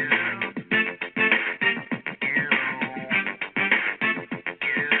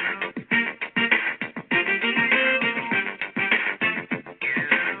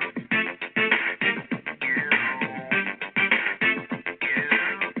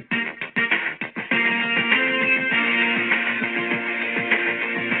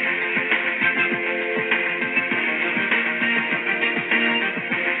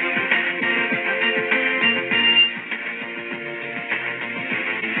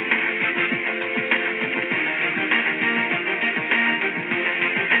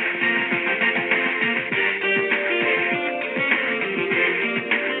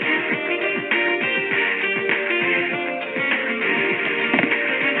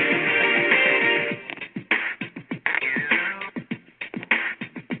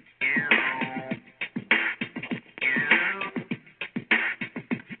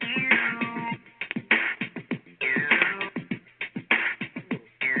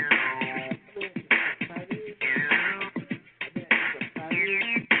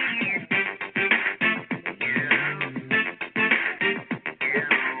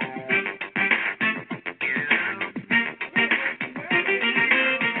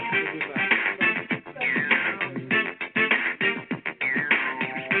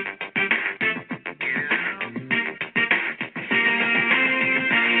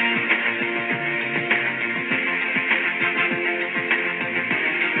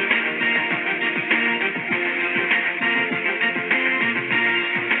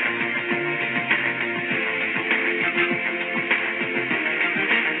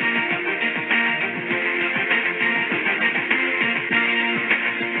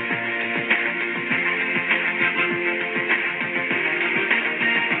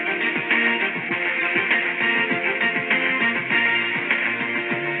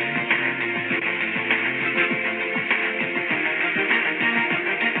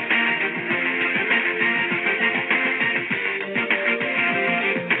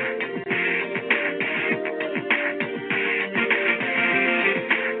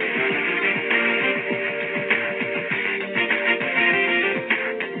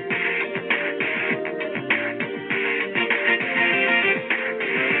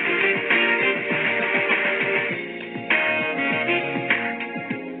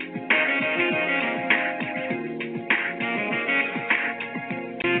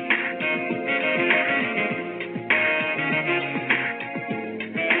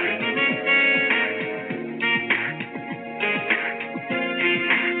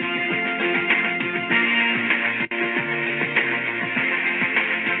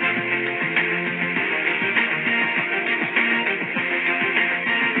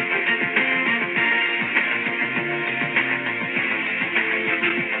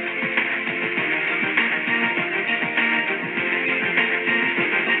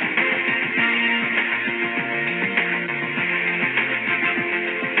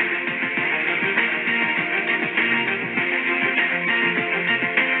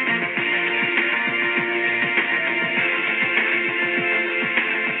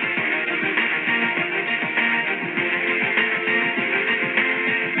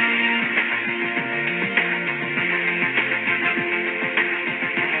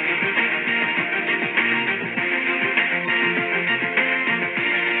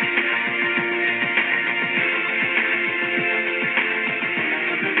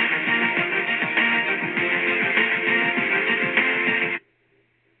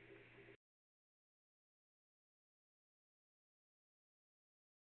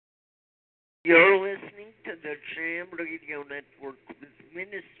 You're listening to the Jam Radio Network with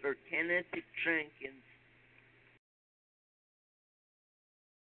Minister Kenneth Jenkins.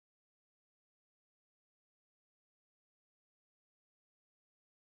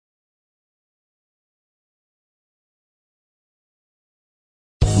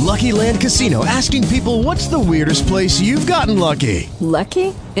 Lucky Land Casino, asking people, what's the weirdest place you've gotten lucky?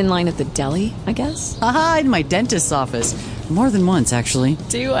 Lucky? In line at the deli, I guess? Aha, in my dentist's office. More than once, actually.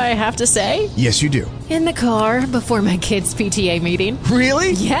 Do I have to say? Yes, you do. In the car before my kids' PTA meeting.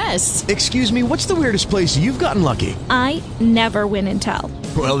 Really? Yes. Excuse me, what's the weirdest place you've gotten lucky? I never win and tell.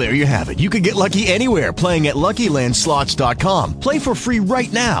 Well, there you have it. You can get lucky anywhere, playing at LuckyLandSlots.com. Play for free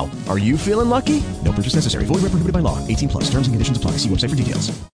right now. Are you feeling lucky? No purchase necessary. Void where prohibited by law. 18+. Terms and conditions apply. See website for details.